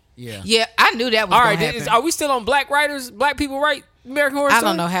 Yeah. Yeah, I knew that was All gonna right, happen. are we still on black writers? Black people write American Horror Story? I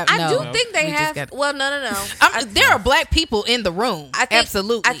don't know how. I no. do think they We just have. got- Well, no. there are black people in the room. I think,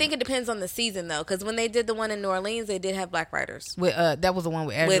 Absolutely. I think it depends on the season though, because when they did the one in New Orleans, they did have black writers. with, that was the one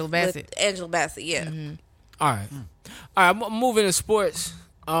with Angela Bassett. With Angela Bassett, yeah. All right. All right, I'm moving to sports.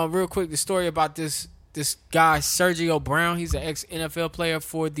 Real quick, the story about this guy, Sergio Brown. He's an ex-NFL player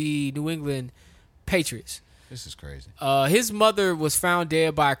for the New England Patriots. This is crazy. His mother was found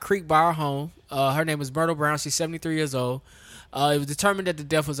dead by a creek by her home. Her name is Myrtle Brown. She's 73 years old. It was determined that the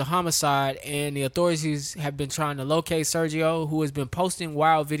death was a homicide, and the authorities have been trying to locate Sergio, who has been posting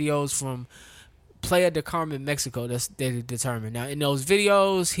wild videos from Playa del Carmen, Mexico. That's they determined. Now, in those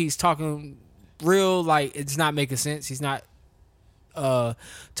videos, he's talking real, like, it's not making sense. He's not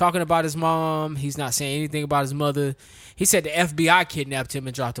talking about his mom. He's not saying anything about his mother. He said the FBI kidnapped him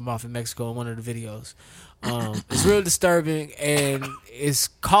and dropped him off in Mexico in one of the videos. It's real disturbing, and it's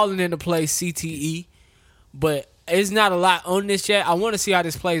calling into play CTE, but it's not a lot on this yet. I want to see how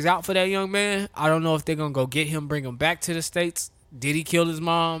this plays out for that young man. I don't know if they're going to go get him, bring him back to the States. Did he kill his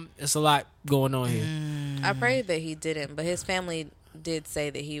mom? It's a lot going on here. I pray that he didn't, but his family did say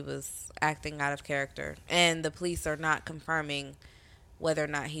that he was acting out of character, and the police are not confirming whether or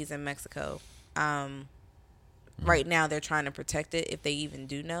not he's in Mexico. Right now, they're trying to protect it if they even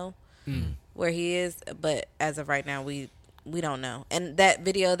do know where he is, but as of right now, we don't know. And that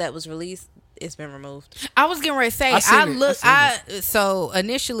video that was released, it's been removed. I was getting ready to say, so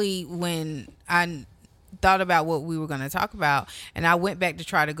initially when I thought about what we were going to talk about, and I went back to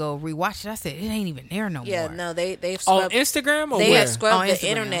try to go rewatch it, I said, it ain't even there no more. Yeah, no, they've On scrubbed, Instagram or they where? have scrubbed On the Instagram.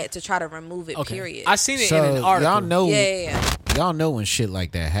 internet to try to remove it, Okay. period. I seen it So in an article. y'all know, Yeah. y'all know when shit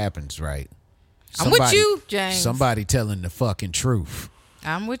like that happens, right? I'm with you, James. Somebody telling the fucking truth.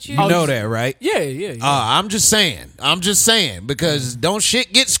 I'm with you. You know that, right? Yeah. I'm just saying because don't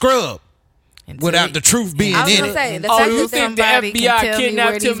shit get scrubbed without the truth being I was in gonna it. say, the Oh, fact you that think the somebody can FBI tell me kidnapped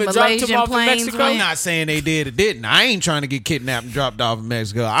where him these and dropped him Malaysian off in planes Mexico? I'm not saying they did or didn't. I ain't trying to get kidnapped and dropped off in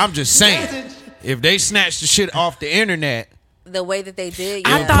Mexico. I'm just saying if they snatched the shit off the internet, the way that they did,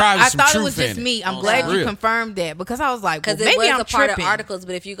 I yeah. probably I some thought it truth was just in it. me. I'm On glad some you real. confirmed that because I was like, well, Because it maybe was I'm a part tripping. of articles,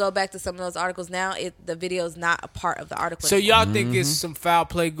 but if you go back to some of those articles now, the video is not a part of the article. So anymore. y'all think it's some foul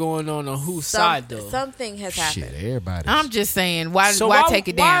play going on whose side, though? Something has happened. shit, everybody. I'm just saying, why So take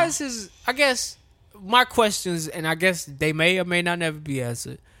it Why down? is his? I guess my questions, and I guess they may or may not never be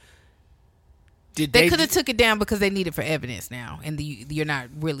answered. They could have took it down because they need it for evidence now, and you're not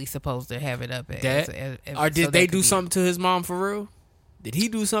really supposed to have it up. Or did they do something to his mom for real? Did he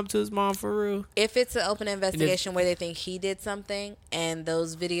do something to his mom for real? If it's an open investigation where they think he did something and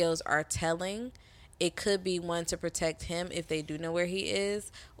those videos are telling, it could be one to protect him if they do know where he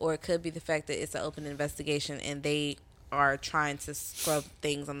is, or it could be the fact that it's an open investigation and they are trying to scrub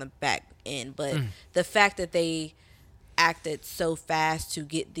things on the back end. But the fact that they acted so fast to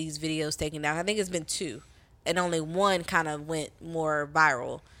get these videos taken down, I think it's been 2, and only one kind of went more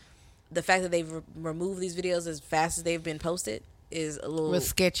viral. The fact that they've removed these videos as fast as they've been posted is a little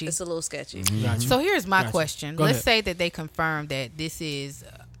sketchy. It's a little sketchy. Gotcha. So here's my question. Let's say that they confirm that this is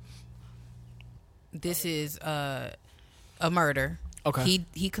a murder. Okay.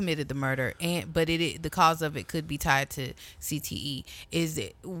 He committed the murder, but the cause of it could be tied to CTE. Is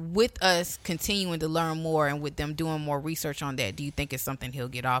it with us continuing to learn more and with them doing more research on that? Do you think it's something he'll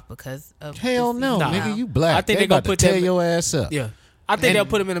get off because of? Hell no, nigga, you black. I think they gonna tear your ass up. Yeah, I think they'll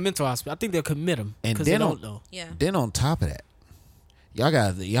put him in a mental hospital. I think they'll commit him because they don't know. Yeah. Then on top of that, y'all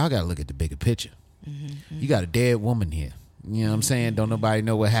got to look at the bigger picture. You got a dead woman here. You know what I'm saying? Don't nobody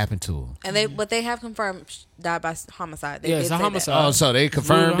know what happened to her. And they have confirmed died by homicide. It's a homicide. Oh, so they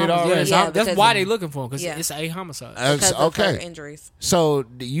confirmed it already? Yeah, that's why they looking for him, because it's a homicide. Because of her injuries. So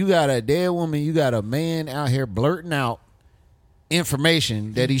you got a dead woman, you got a man out here blurting out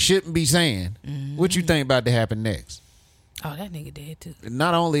information that he shouldn't be saying. What you think about to happen next? Oh, that nigga dead too.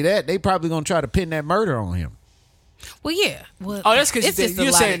 Not only that, they probably gonna try to pin that murder on him. Well, yeah. Well, that's because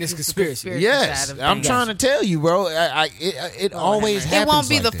you're saying it's conspiracy. Yes, I'm trying to tell you, bro. It always happens. It won't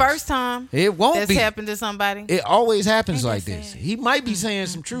be like the first time. It won't that's happened to somebody. It always happens like this. He might be saying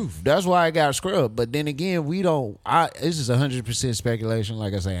some truth. That's why I got scrubbed. But then again, we don't. This is 100% speculation.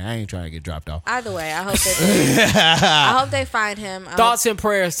 Like I say, I ain't trying to get dropped off. Either way, I hope I hope they find him. Thoughts and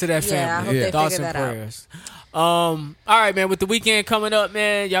prayers to that family. Yeah, I hope they Thoughts figure and that prayers. All right, man. With the weekend coming up,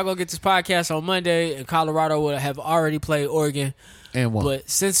 man, y'all gonna get this podcast on Monday, and Colorado will have already played Oregon and won.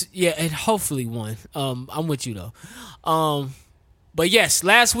 But and hopefully won. I'm with you though. But yes,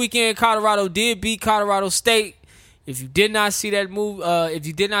 last weekend Colorado did beat Colorado State. If you did not see that if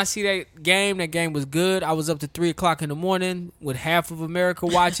you did not see that game was good. I was up to 3:00 in the morning with half of America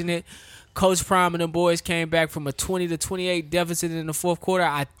watching it. Coach Prime and the boys came back from a 20-28 deficit in the fourth quarter.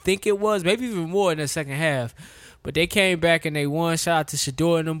 I think it was, maybe even more in the second half. But they came back and they won. Shout out to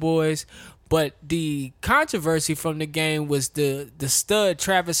Shador and them boys. But the controversy from the game was the stud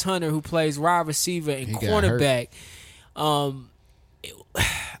Travis Hunter, who plays wide receiver and cornerback. I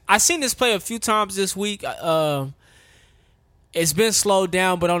seen this play a few times this week. It's been slowed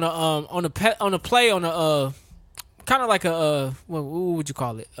down, but on a play kind of like what would you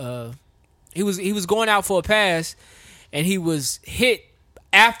call it? He was going out for a pass, and he was hit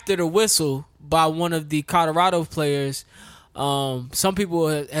after the whistle by one of the Colorado players. Some people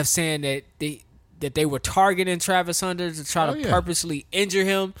have saying that they were targeting Travis Hunter to try to purposely injure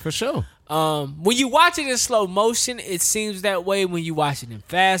him. For sure. When you watch it in slow motion, it seems that way. When you watch it in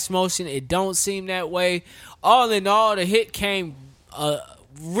fast motion, it don't seem that way. All in all, the hit came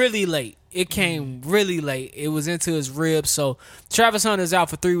really late. It came really late. It was into his ribs. So Travis Hunter's out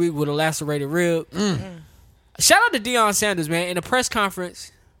for 3 weeks with a lacerated rib. Shout out to Deion Sanders, man. In a press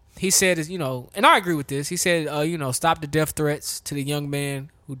conference, he said, and I agree with this. He said, stop the death threats to the young man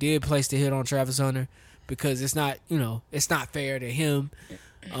who did place the hit on Travis Hunter, because it's not fair to him.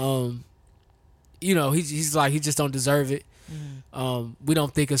 He's like, he just don't deserve it. We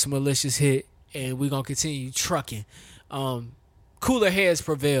don't think it's a malicious hit, and we're going to continue trucking. Cooler heads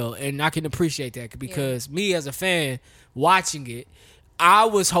prevail, and I can appreciate that, because me as a fan watching it, I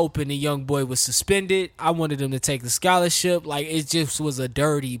was hoping the young boy was suspended. I wanted him to take the scholarship. Like, it just was a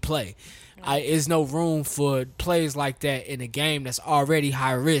dirty play. There's no room for plays like that in a game that's already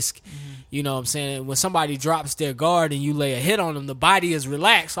high risk. You know what I'm saying? When somebody drops their guard and you lay a hit on them, the body is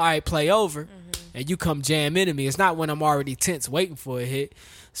relaxed. All right, play over. And you come jam into me. It's not when I'm already tense waiting for a hit.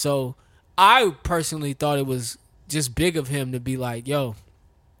 So I personally thought it was just big of him to be like, yo,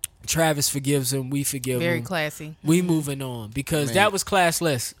 Travis forgives him, we forgive him. Very classy. We moving on, because that was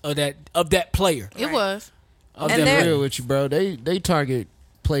classless of that player. It was. I'm real with you, bro. They target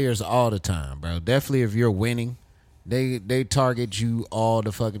players all the time, bro. Definitely if you're winning, they target you all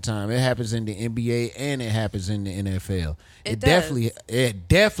the fucking time. It happens in the NBA and it happens in the NFL. It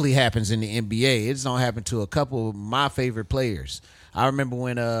definitely happens in the NBA. It don't happen to a couple of my favorite players. I remember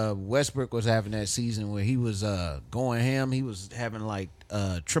when Westbrook was having that season where he was going ham. He was having like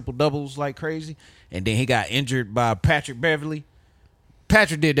triple doubles like crazy, and then he got injured by Patrick Beverly.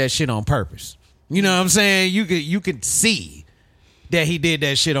 Patrick did that shit on purpose. You know what I'm saying? You could see that he did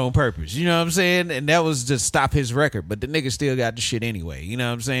that shit on purpose. You know what I'm saying? And that was to stop his record. But the nigga still got the shit anyway. You know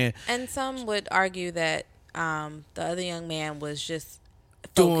what I'm saying? And some would argue that the other young man was just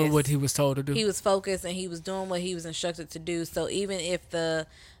focused. Doing what he was told to do. He was focused and he was doing what he was instructed to do. So even if the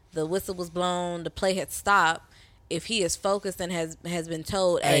whistle was blown, the play had stopped, if he is focused and has been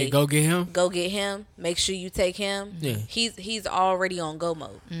told, hey, go get him, make sure you take him, yeah. he's already on go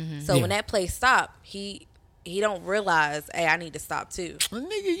mode. Mm-hmm. So when that play stopped, he don't realize, hey, I need to stop too. Well,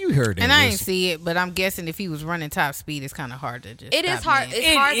 nigga, you heard that. And I ain't see it, but I'm guessing if he was running top speed, it's kind of hard to just. It is hard. Man.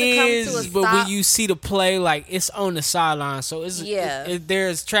 It's hard to come to a stop. But when you see the play, like it's on the sideline, so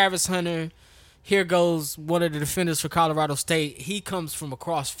there's Travis Hunter. Here goes one of the defenders for Colorado State. He comes from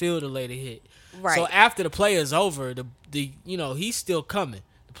across field to lay the hit. Right. So after the play is over, the he's still coming.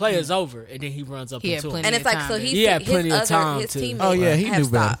 The play is over, and then he runs up into him. And it's like, so he had plenty of time to. Oh yeah, he knew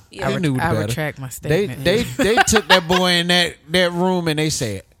better. Yeah. He knew better. I retract my statement. They took that boy in that room and they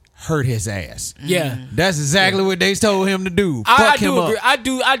said, hurt his ass. Yeah, that's exactly what they told him to do. I do agree.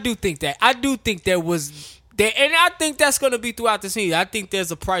 I do think that. I do think there was. And I think that's going to be throughout the season. I think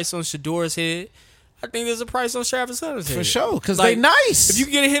there's a price on Shador's head. I think there's a price on Travis Hunter's head. For sure, because they nice. If you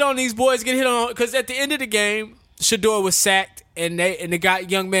get a hit on these boys, get a hit on... Because at the end of the game, Shador was sacked, and the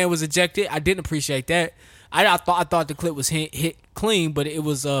young man was ejected. I didn't appreciate that. I thought the clip was hit clean, but it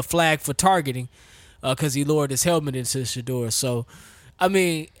was a flag for targeting because he lowered his helmet into Shador. So, I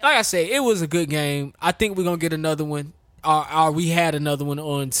mean, like I said, it was a good game. I think we're going to get another one. We had another one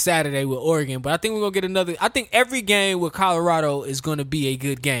on Saturday with Oregon, but I think we're going to get another. I think every game with Colorado is going to be a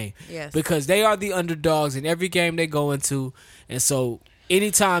good game. Yes. Because they are the underdogs in every game they go into. And so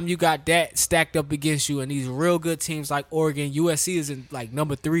anytime you got that stacked up against you and these real good teams like Oregon, USC is in like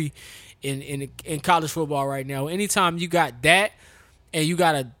number 3 in college football right now. Anytime you got that and you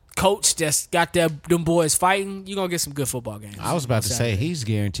got a coach that's got them boys fighting, you're going to get some good football games. I was about to say he's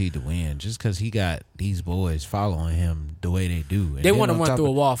guaranteed to win just because he got these boys following him the way they do. And they want to run through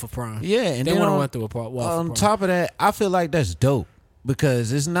a wall for Prime. Yeah, and they want to run through a wall for Prime. On top of that, I feel like that's dope because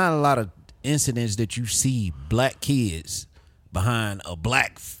there's not a lot of incidents that you see black kids behind a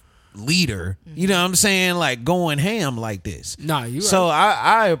black leader, you know what I'm saying, like going ham like this. Nah, you So right.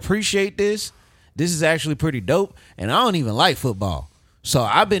 I appreciate this. This is actually pretty dope, and I don't even like football. So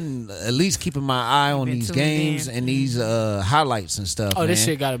I've been at least keeping my eye on these games and these highlights and stuff. Oh, man. This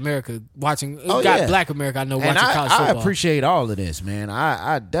shit got America watching. Black America, I know, watching college football. I appreciate all of this, man.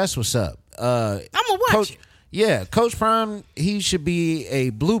 I that's what's up. I'm gonna watch it. Yeah, Coach Prime, he should be a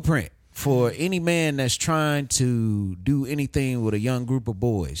blueprint for any man that's trying to do anything with a young group of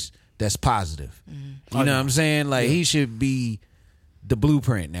boys that's positive. Mm-hmm. You know what I'm saying? Like he should be the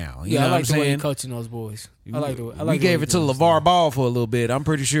blueprint now. You know I like what I'm the way saying? You're coaching those boys. We gave it to LeVar Ball for a little bit. I'm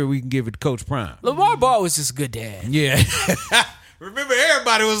pretty sure we can give it to Coach Prime. LeVar Ball was just a good dad. Yeah. Remember,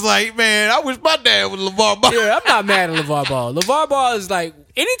 everybody was like, man, I wish my dad was LeVar Ball. Yeah, I'm not mad at LeVar Ball. LeVar Ball is like,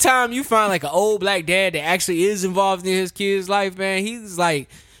 anytime you find like an old black dad that actually is involved in his kid's life, man, he's like,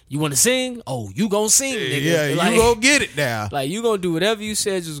 you want to sing? Oh, you gonna sing, nigga. Yeah, like, you gonna get it now. Like, you gonna do whatever you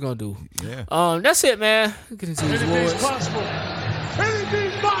said you was gonna do. Yeah. That's it, man. Get into these awards.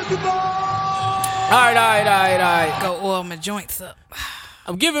 Anything's possible. All right. Go oil my joints up.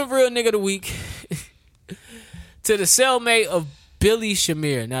 I'm giving Real Nigga of the Week to the cellmate of Billy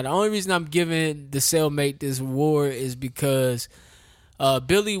Shamir. Now, the only reason I'm giving the cellmate this award is because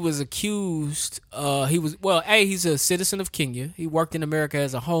Billy was accused. He's a citizen of Kenya. He worked in America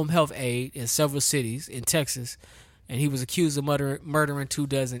as a home health aide in several cities in Texas, and he was accused of murdering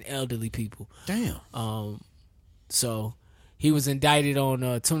 24 elderly people. Damn. So he was indicted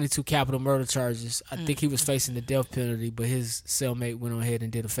on 22 capital murder charges. I think he was facing the death penalty, but his cellmate went on ahead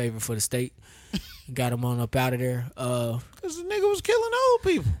and did a favor for the state. Got him on up out of there. Because the nigga was killing old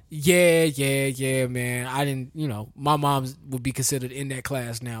people. Yeah, man. I didn't, my mom would be considered in that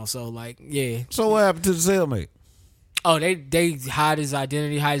class now. So, like, yeah. So what happened to the cellmate? Oh, they hide his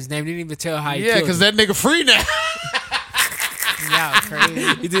identity, hide his name. They didn't even tell how he killed him. Because that nigga free now. Y'all crazy.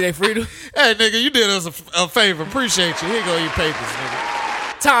 You think they freed him? Hey, nigga, you did us a favor. Appreciate you. Here go your papers, nigga.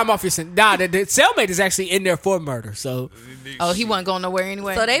 Time off your sentence. Nah, the cellmate is actually in there for murder. So, he wasn't going nowhere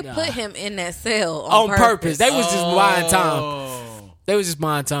anyway. So they put him in that cell on purpose. They was just buying time. They was just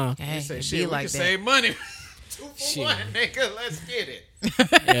buying time. Hey, say, be shit, like we can that. save money. 2 for 1, nigga. Let's get it.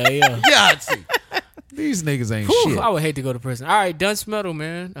 Yeah. Yahtzee. These niggas ain't shit. I would hate to go to prison. All right, Dunce Metal,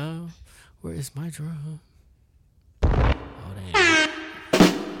 man. Where is my drum? Oh, damn.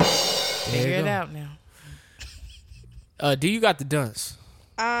 Figure it out now. Do you got the dunce?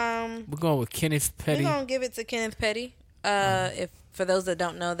 We're going with Kenneth Petty. We're gonna give it to Kenneth Petty. If for those that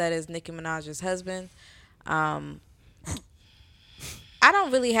don't know, that is Nicki Minaj's husband. I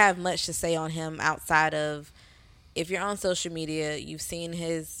don't really have much to say on him outside of, if you're on social media, you've seen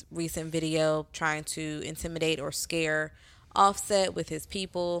his recent video trying to intimidate or scare Offset with his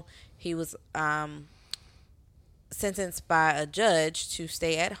people. He was sentenced by a judge to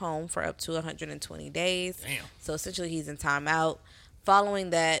stay at home for up to 120 days. Damn. So essentially he's in timeout.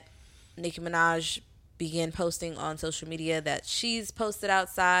 Following that, Nicki Minaj began posting on social media that she's posted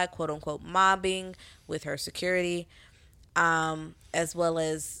outside, quote unquote, mobbing with her security. As well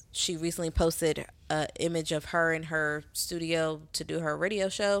as she recently posted an image of her in her studio to do her radio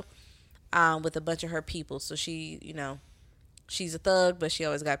show with a bunch of her people. So she, she's a thug, but she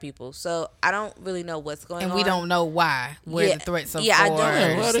always got people. So I don't really know what's going on. And we don't know why, where the threats are for. I don't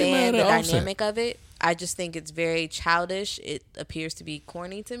understand the dynamic of it. I just think it's very childish. It appears to be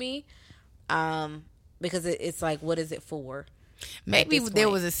corny to me because it's like, what is it for? Maybe there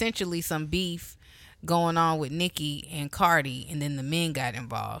was essentially some beef going on with Nicki and Cardi, and then the men got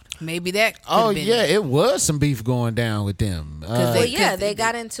involved. Maybe that it was some beef going down with them. They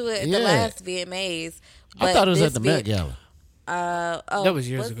got into it at the last VMAs. I thought it was at the Met Gala. That was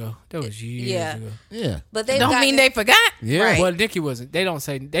years ago. That was years ago. Yeah. But they don't mean they forgot. Yeah. Right. Well, Nicki wasn't.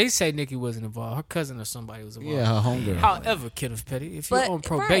 They say Nicki wasn't involved. Her cousin or somebody was involved. Yeah, her homegirl. However, Kenneth Petty, if you're on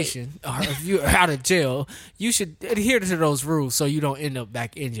probation or if you're out of jail, you should adhere to those rules so you don't end up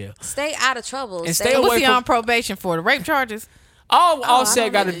back in jail. Stay out of trouble. And stay away What's he on probation for? The rape charges? All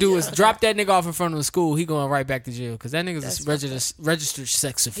Offset got to do is drop that nigga off in front of the school. He going right back to jail because that nigga's a registered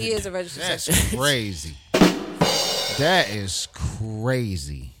sex offender. He is a registered sex offender. That's crazy. That is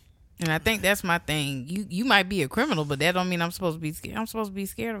crazy. And I think that's my thing. You might be a criminal, but that don't mean I'm supposed to be scared. I'm supposed to be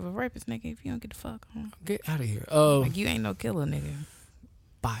scared of a rapist, nigga. If you don't get the fuck on, get out of here. Like you ain't no killer, nigga.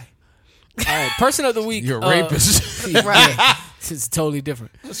 Bye. All right, person of the week. You're a rapist. Right. It's totally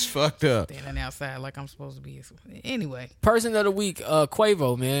different. That's fucked up. Standing outside like I'm supposed to be. Anyway. Person of the week,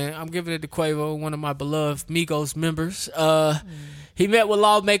 Quavo, man. I'm giving it to Quavo, one of my beloved Migos members. He met with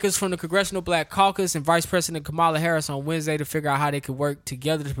lawmakers from the Congressional Black Caucus and Vice President Kamala Harris on Wednesday to figure out how they could work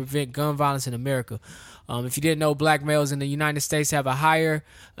together to prevent gun violence in America. If you didn't know, black males in the United States have the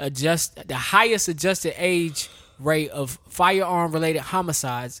highest adjusted age rate of firearm-related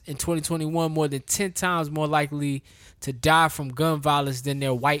homicides. In 2021, more than 10 times more likely to die from gun violence than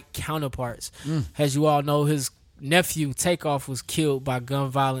their white counterparts. As you all know, his nephew, Takeoff, was killed by gun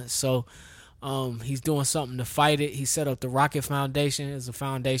violence, so he's doing something to fight it. He set up the Rocket Foundation. It's a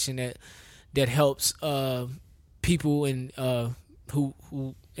foundation that helps people who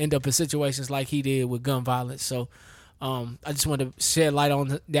end up in situations like he did with gun violence. So I just want to shed light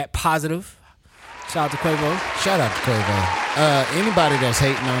on that positive. Shout out to Quavo. Shout out to Quavo. Anybody that's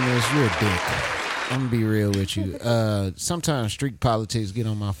hating on this, you're a dick. I'm gonna be real with you. Sometimes street politics get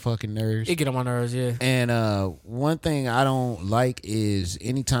on my fucking nerves. It get on my nerves, yeah. And one thing I don't like is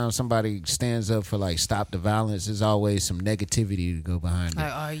anytime somebody stands up for like stop the violence, there's always some negativity to go behind it.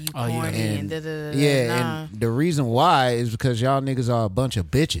 Like, are you corny? And and the reason why is because y'all niggas are a bunch of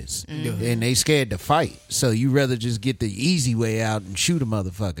bitches and they scared to fight. So you rather just get the easy way out and shoot a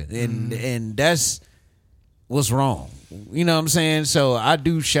motherfucker, and that's what's wrong. You know what I'm saying? So I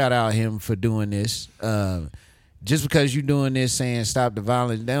do shout out him for doing this. Just because you doing this saying stop the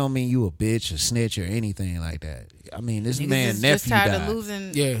violence, that don't mean you a bitch, a snitch, or anything like that. I mean, this man nephew died. Of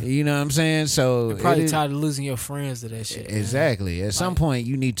losing. Yeah. You know what I'm saying? So you're probably tired of losing your friends to that shit. Exactly. At some point,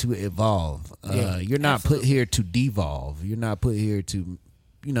 you need to evolve. You're not put here to devolve. You're not put here to,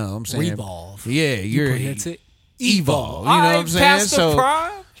 you know what I'm saying? Revolve. Yeah, you're put here to evolve. You know what I'm saying? Pastor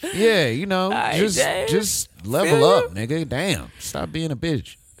Prime. Yeah, you know, just level up, nigga. Damn, stop being a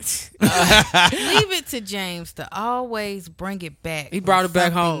bitch. Leave it to James to always bring it back. He brought it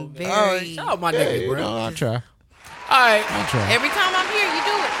back home. Shout out my nigga, bro. I'll try. All right, I'll try. Every time I'm here, you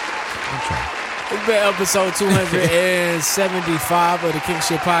do it. I'll try. It's been episode 275 of the King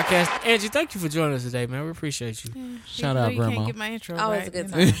Shit Podcast. Angie, thank you for joining us today, man. We appreciate you. Shout out, Grandma. Can't get my intro. Always right, a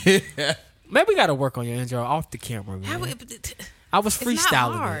good time. Man, we got to work on your intro off the camera, man. I was freestyling. It's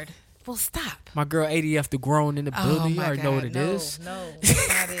not hard. Well, stop. My girl ADF the Grown in the building. You already know what it is. No, that's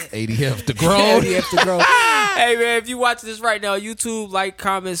not it. ADF the Grown. ADF the Grown. Hey, man, if you watching this right now, YouTube, like,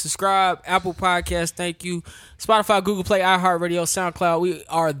 comment, subscribe, Apple Podcasts, thank you. Spotify, Google Play, iHeartRadio, SoundCloud, we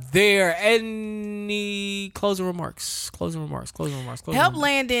are there. Any closing remarks? Help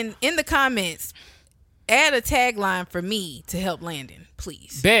Landon in the comments. Add a tagline for me to help Landon,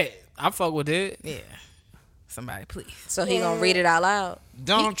 please. Bet. I fuck with it. Yeah. Somebody, please. So he gonna read it out loud.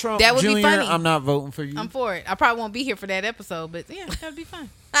 Donald Trump that would Jr., be funny. I'm not voting for you. I'm for it. I probably won't be here for that episode, but yeah, that'd be fun.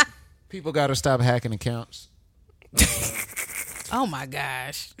 People got to stop hacking accounts. Oh my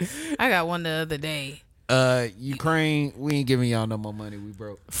gosh. I got one the other day. Ukraine, we ain't giving y'all no more money. We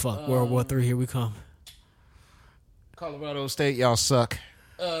broke. Fuck, World War III, here we come. Colorado State, y'all suck.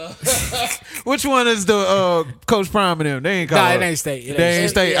 Which one is the Coach Prime and them? They ain't Colorado. Nah, it ain't State. They ain't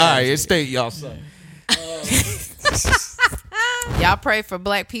State. All right, it's State, y'all suck. Y'all pray for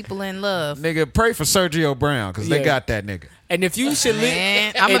black people in love. Nigga, pray for Sergio Brown, because they got that nigga. And if you should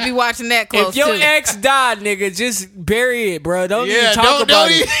live, I'm gonna be watching that close. If your too. ex died, nigga, just bury it, bro. Don't even talk about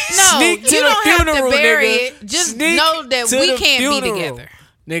it. No, Sneak to you the don't funeral, have to bury nigga. it. Just Sneak know that to we the can't funeral, be together.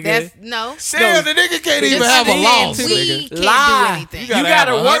 nigga. That's no. Damn, the nigga can't even have a loss, We nigga. can't Lie. do anything. You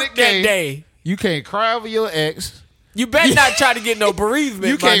gotta work that 100K. day. You can't cry over your ex. You better not try to get no bereavement.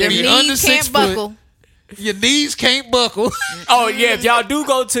 You can't my be nigga. Them under knees 6 can't foot. buckle. Your knees can't buckle. Oh yeah, if y'all do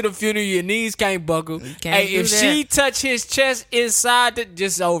go to the funeral, your knees can't buckle. Can't Hey, do if that. she touch his chest inside,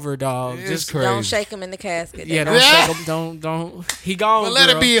 just over, dog. It's Just crazy. Don't shake him in the casket. yeah, don't shake him. Don't. He gone. But let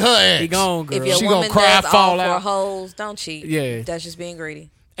girl. it be her ex. He gone, girl. If your She woman gonna cry, does fall all out. for holes, don't cheat. Yeah. That's just being greedy.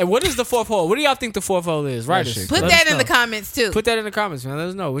 And what is the fourth hole? What do y'all think the fourth hole is? Right. shit Put that in the comments too. Put that in the comments, man. Let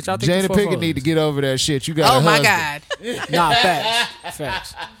us know. What y'all think Jada the fourth Pinkett hole need to is? get over that shit. You got Oh a my husband. God. Nah, facts.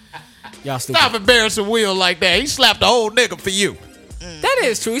 Facts. Y'all stupid. Stop embarrassing Will like that. He slapped the old nigga for you. That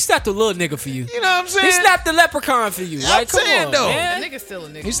is true. He slapped the little nigga for you. You know what I'm saying? He slapped the leprechaun for you. I'm Like, come saying, on, though. man. Nigga's still a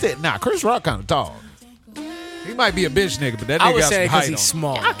nigga. He said, nah, Chris Rock kind of tall. He might be a bitch nigga, but that I nigga would got say some because height on he's him.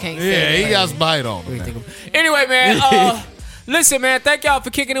 small. I can't Yeah, say he got some height on him. man. Anyway, man. Listen, man. Thank y'all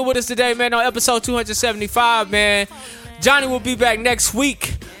for kicking it with us today, man. On episode 275, man. Johnny will be back next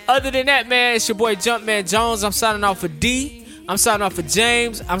week. Other than that, man, it's your boy Jumpman Jones. I'm signing off for D. I'm signing off for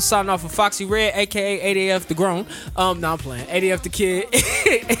James. I'm signing off for Foxy Red, a.k.a. ADF the Grown. No, I'm playing. ADF the Kid.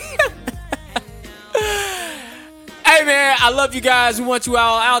 Hey, man, I love you guys. We want you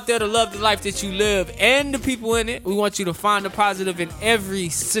all out there to love the life that you live and the people in it. We want you to find the positive in every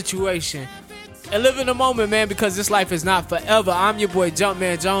situation. And live in the moment, man, because this life is not forever. I'm your boy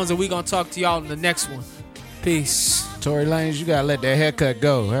Jumpman Jones, and we going to talk to y'all in the next one. Peace. Tory Lanez, you gotta let that haircut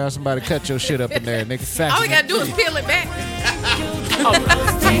go. Have somebody cut your shit up in there, nigga. Facts. All we gotta do is peel it back.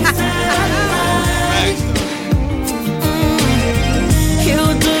 You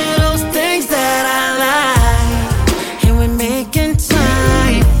do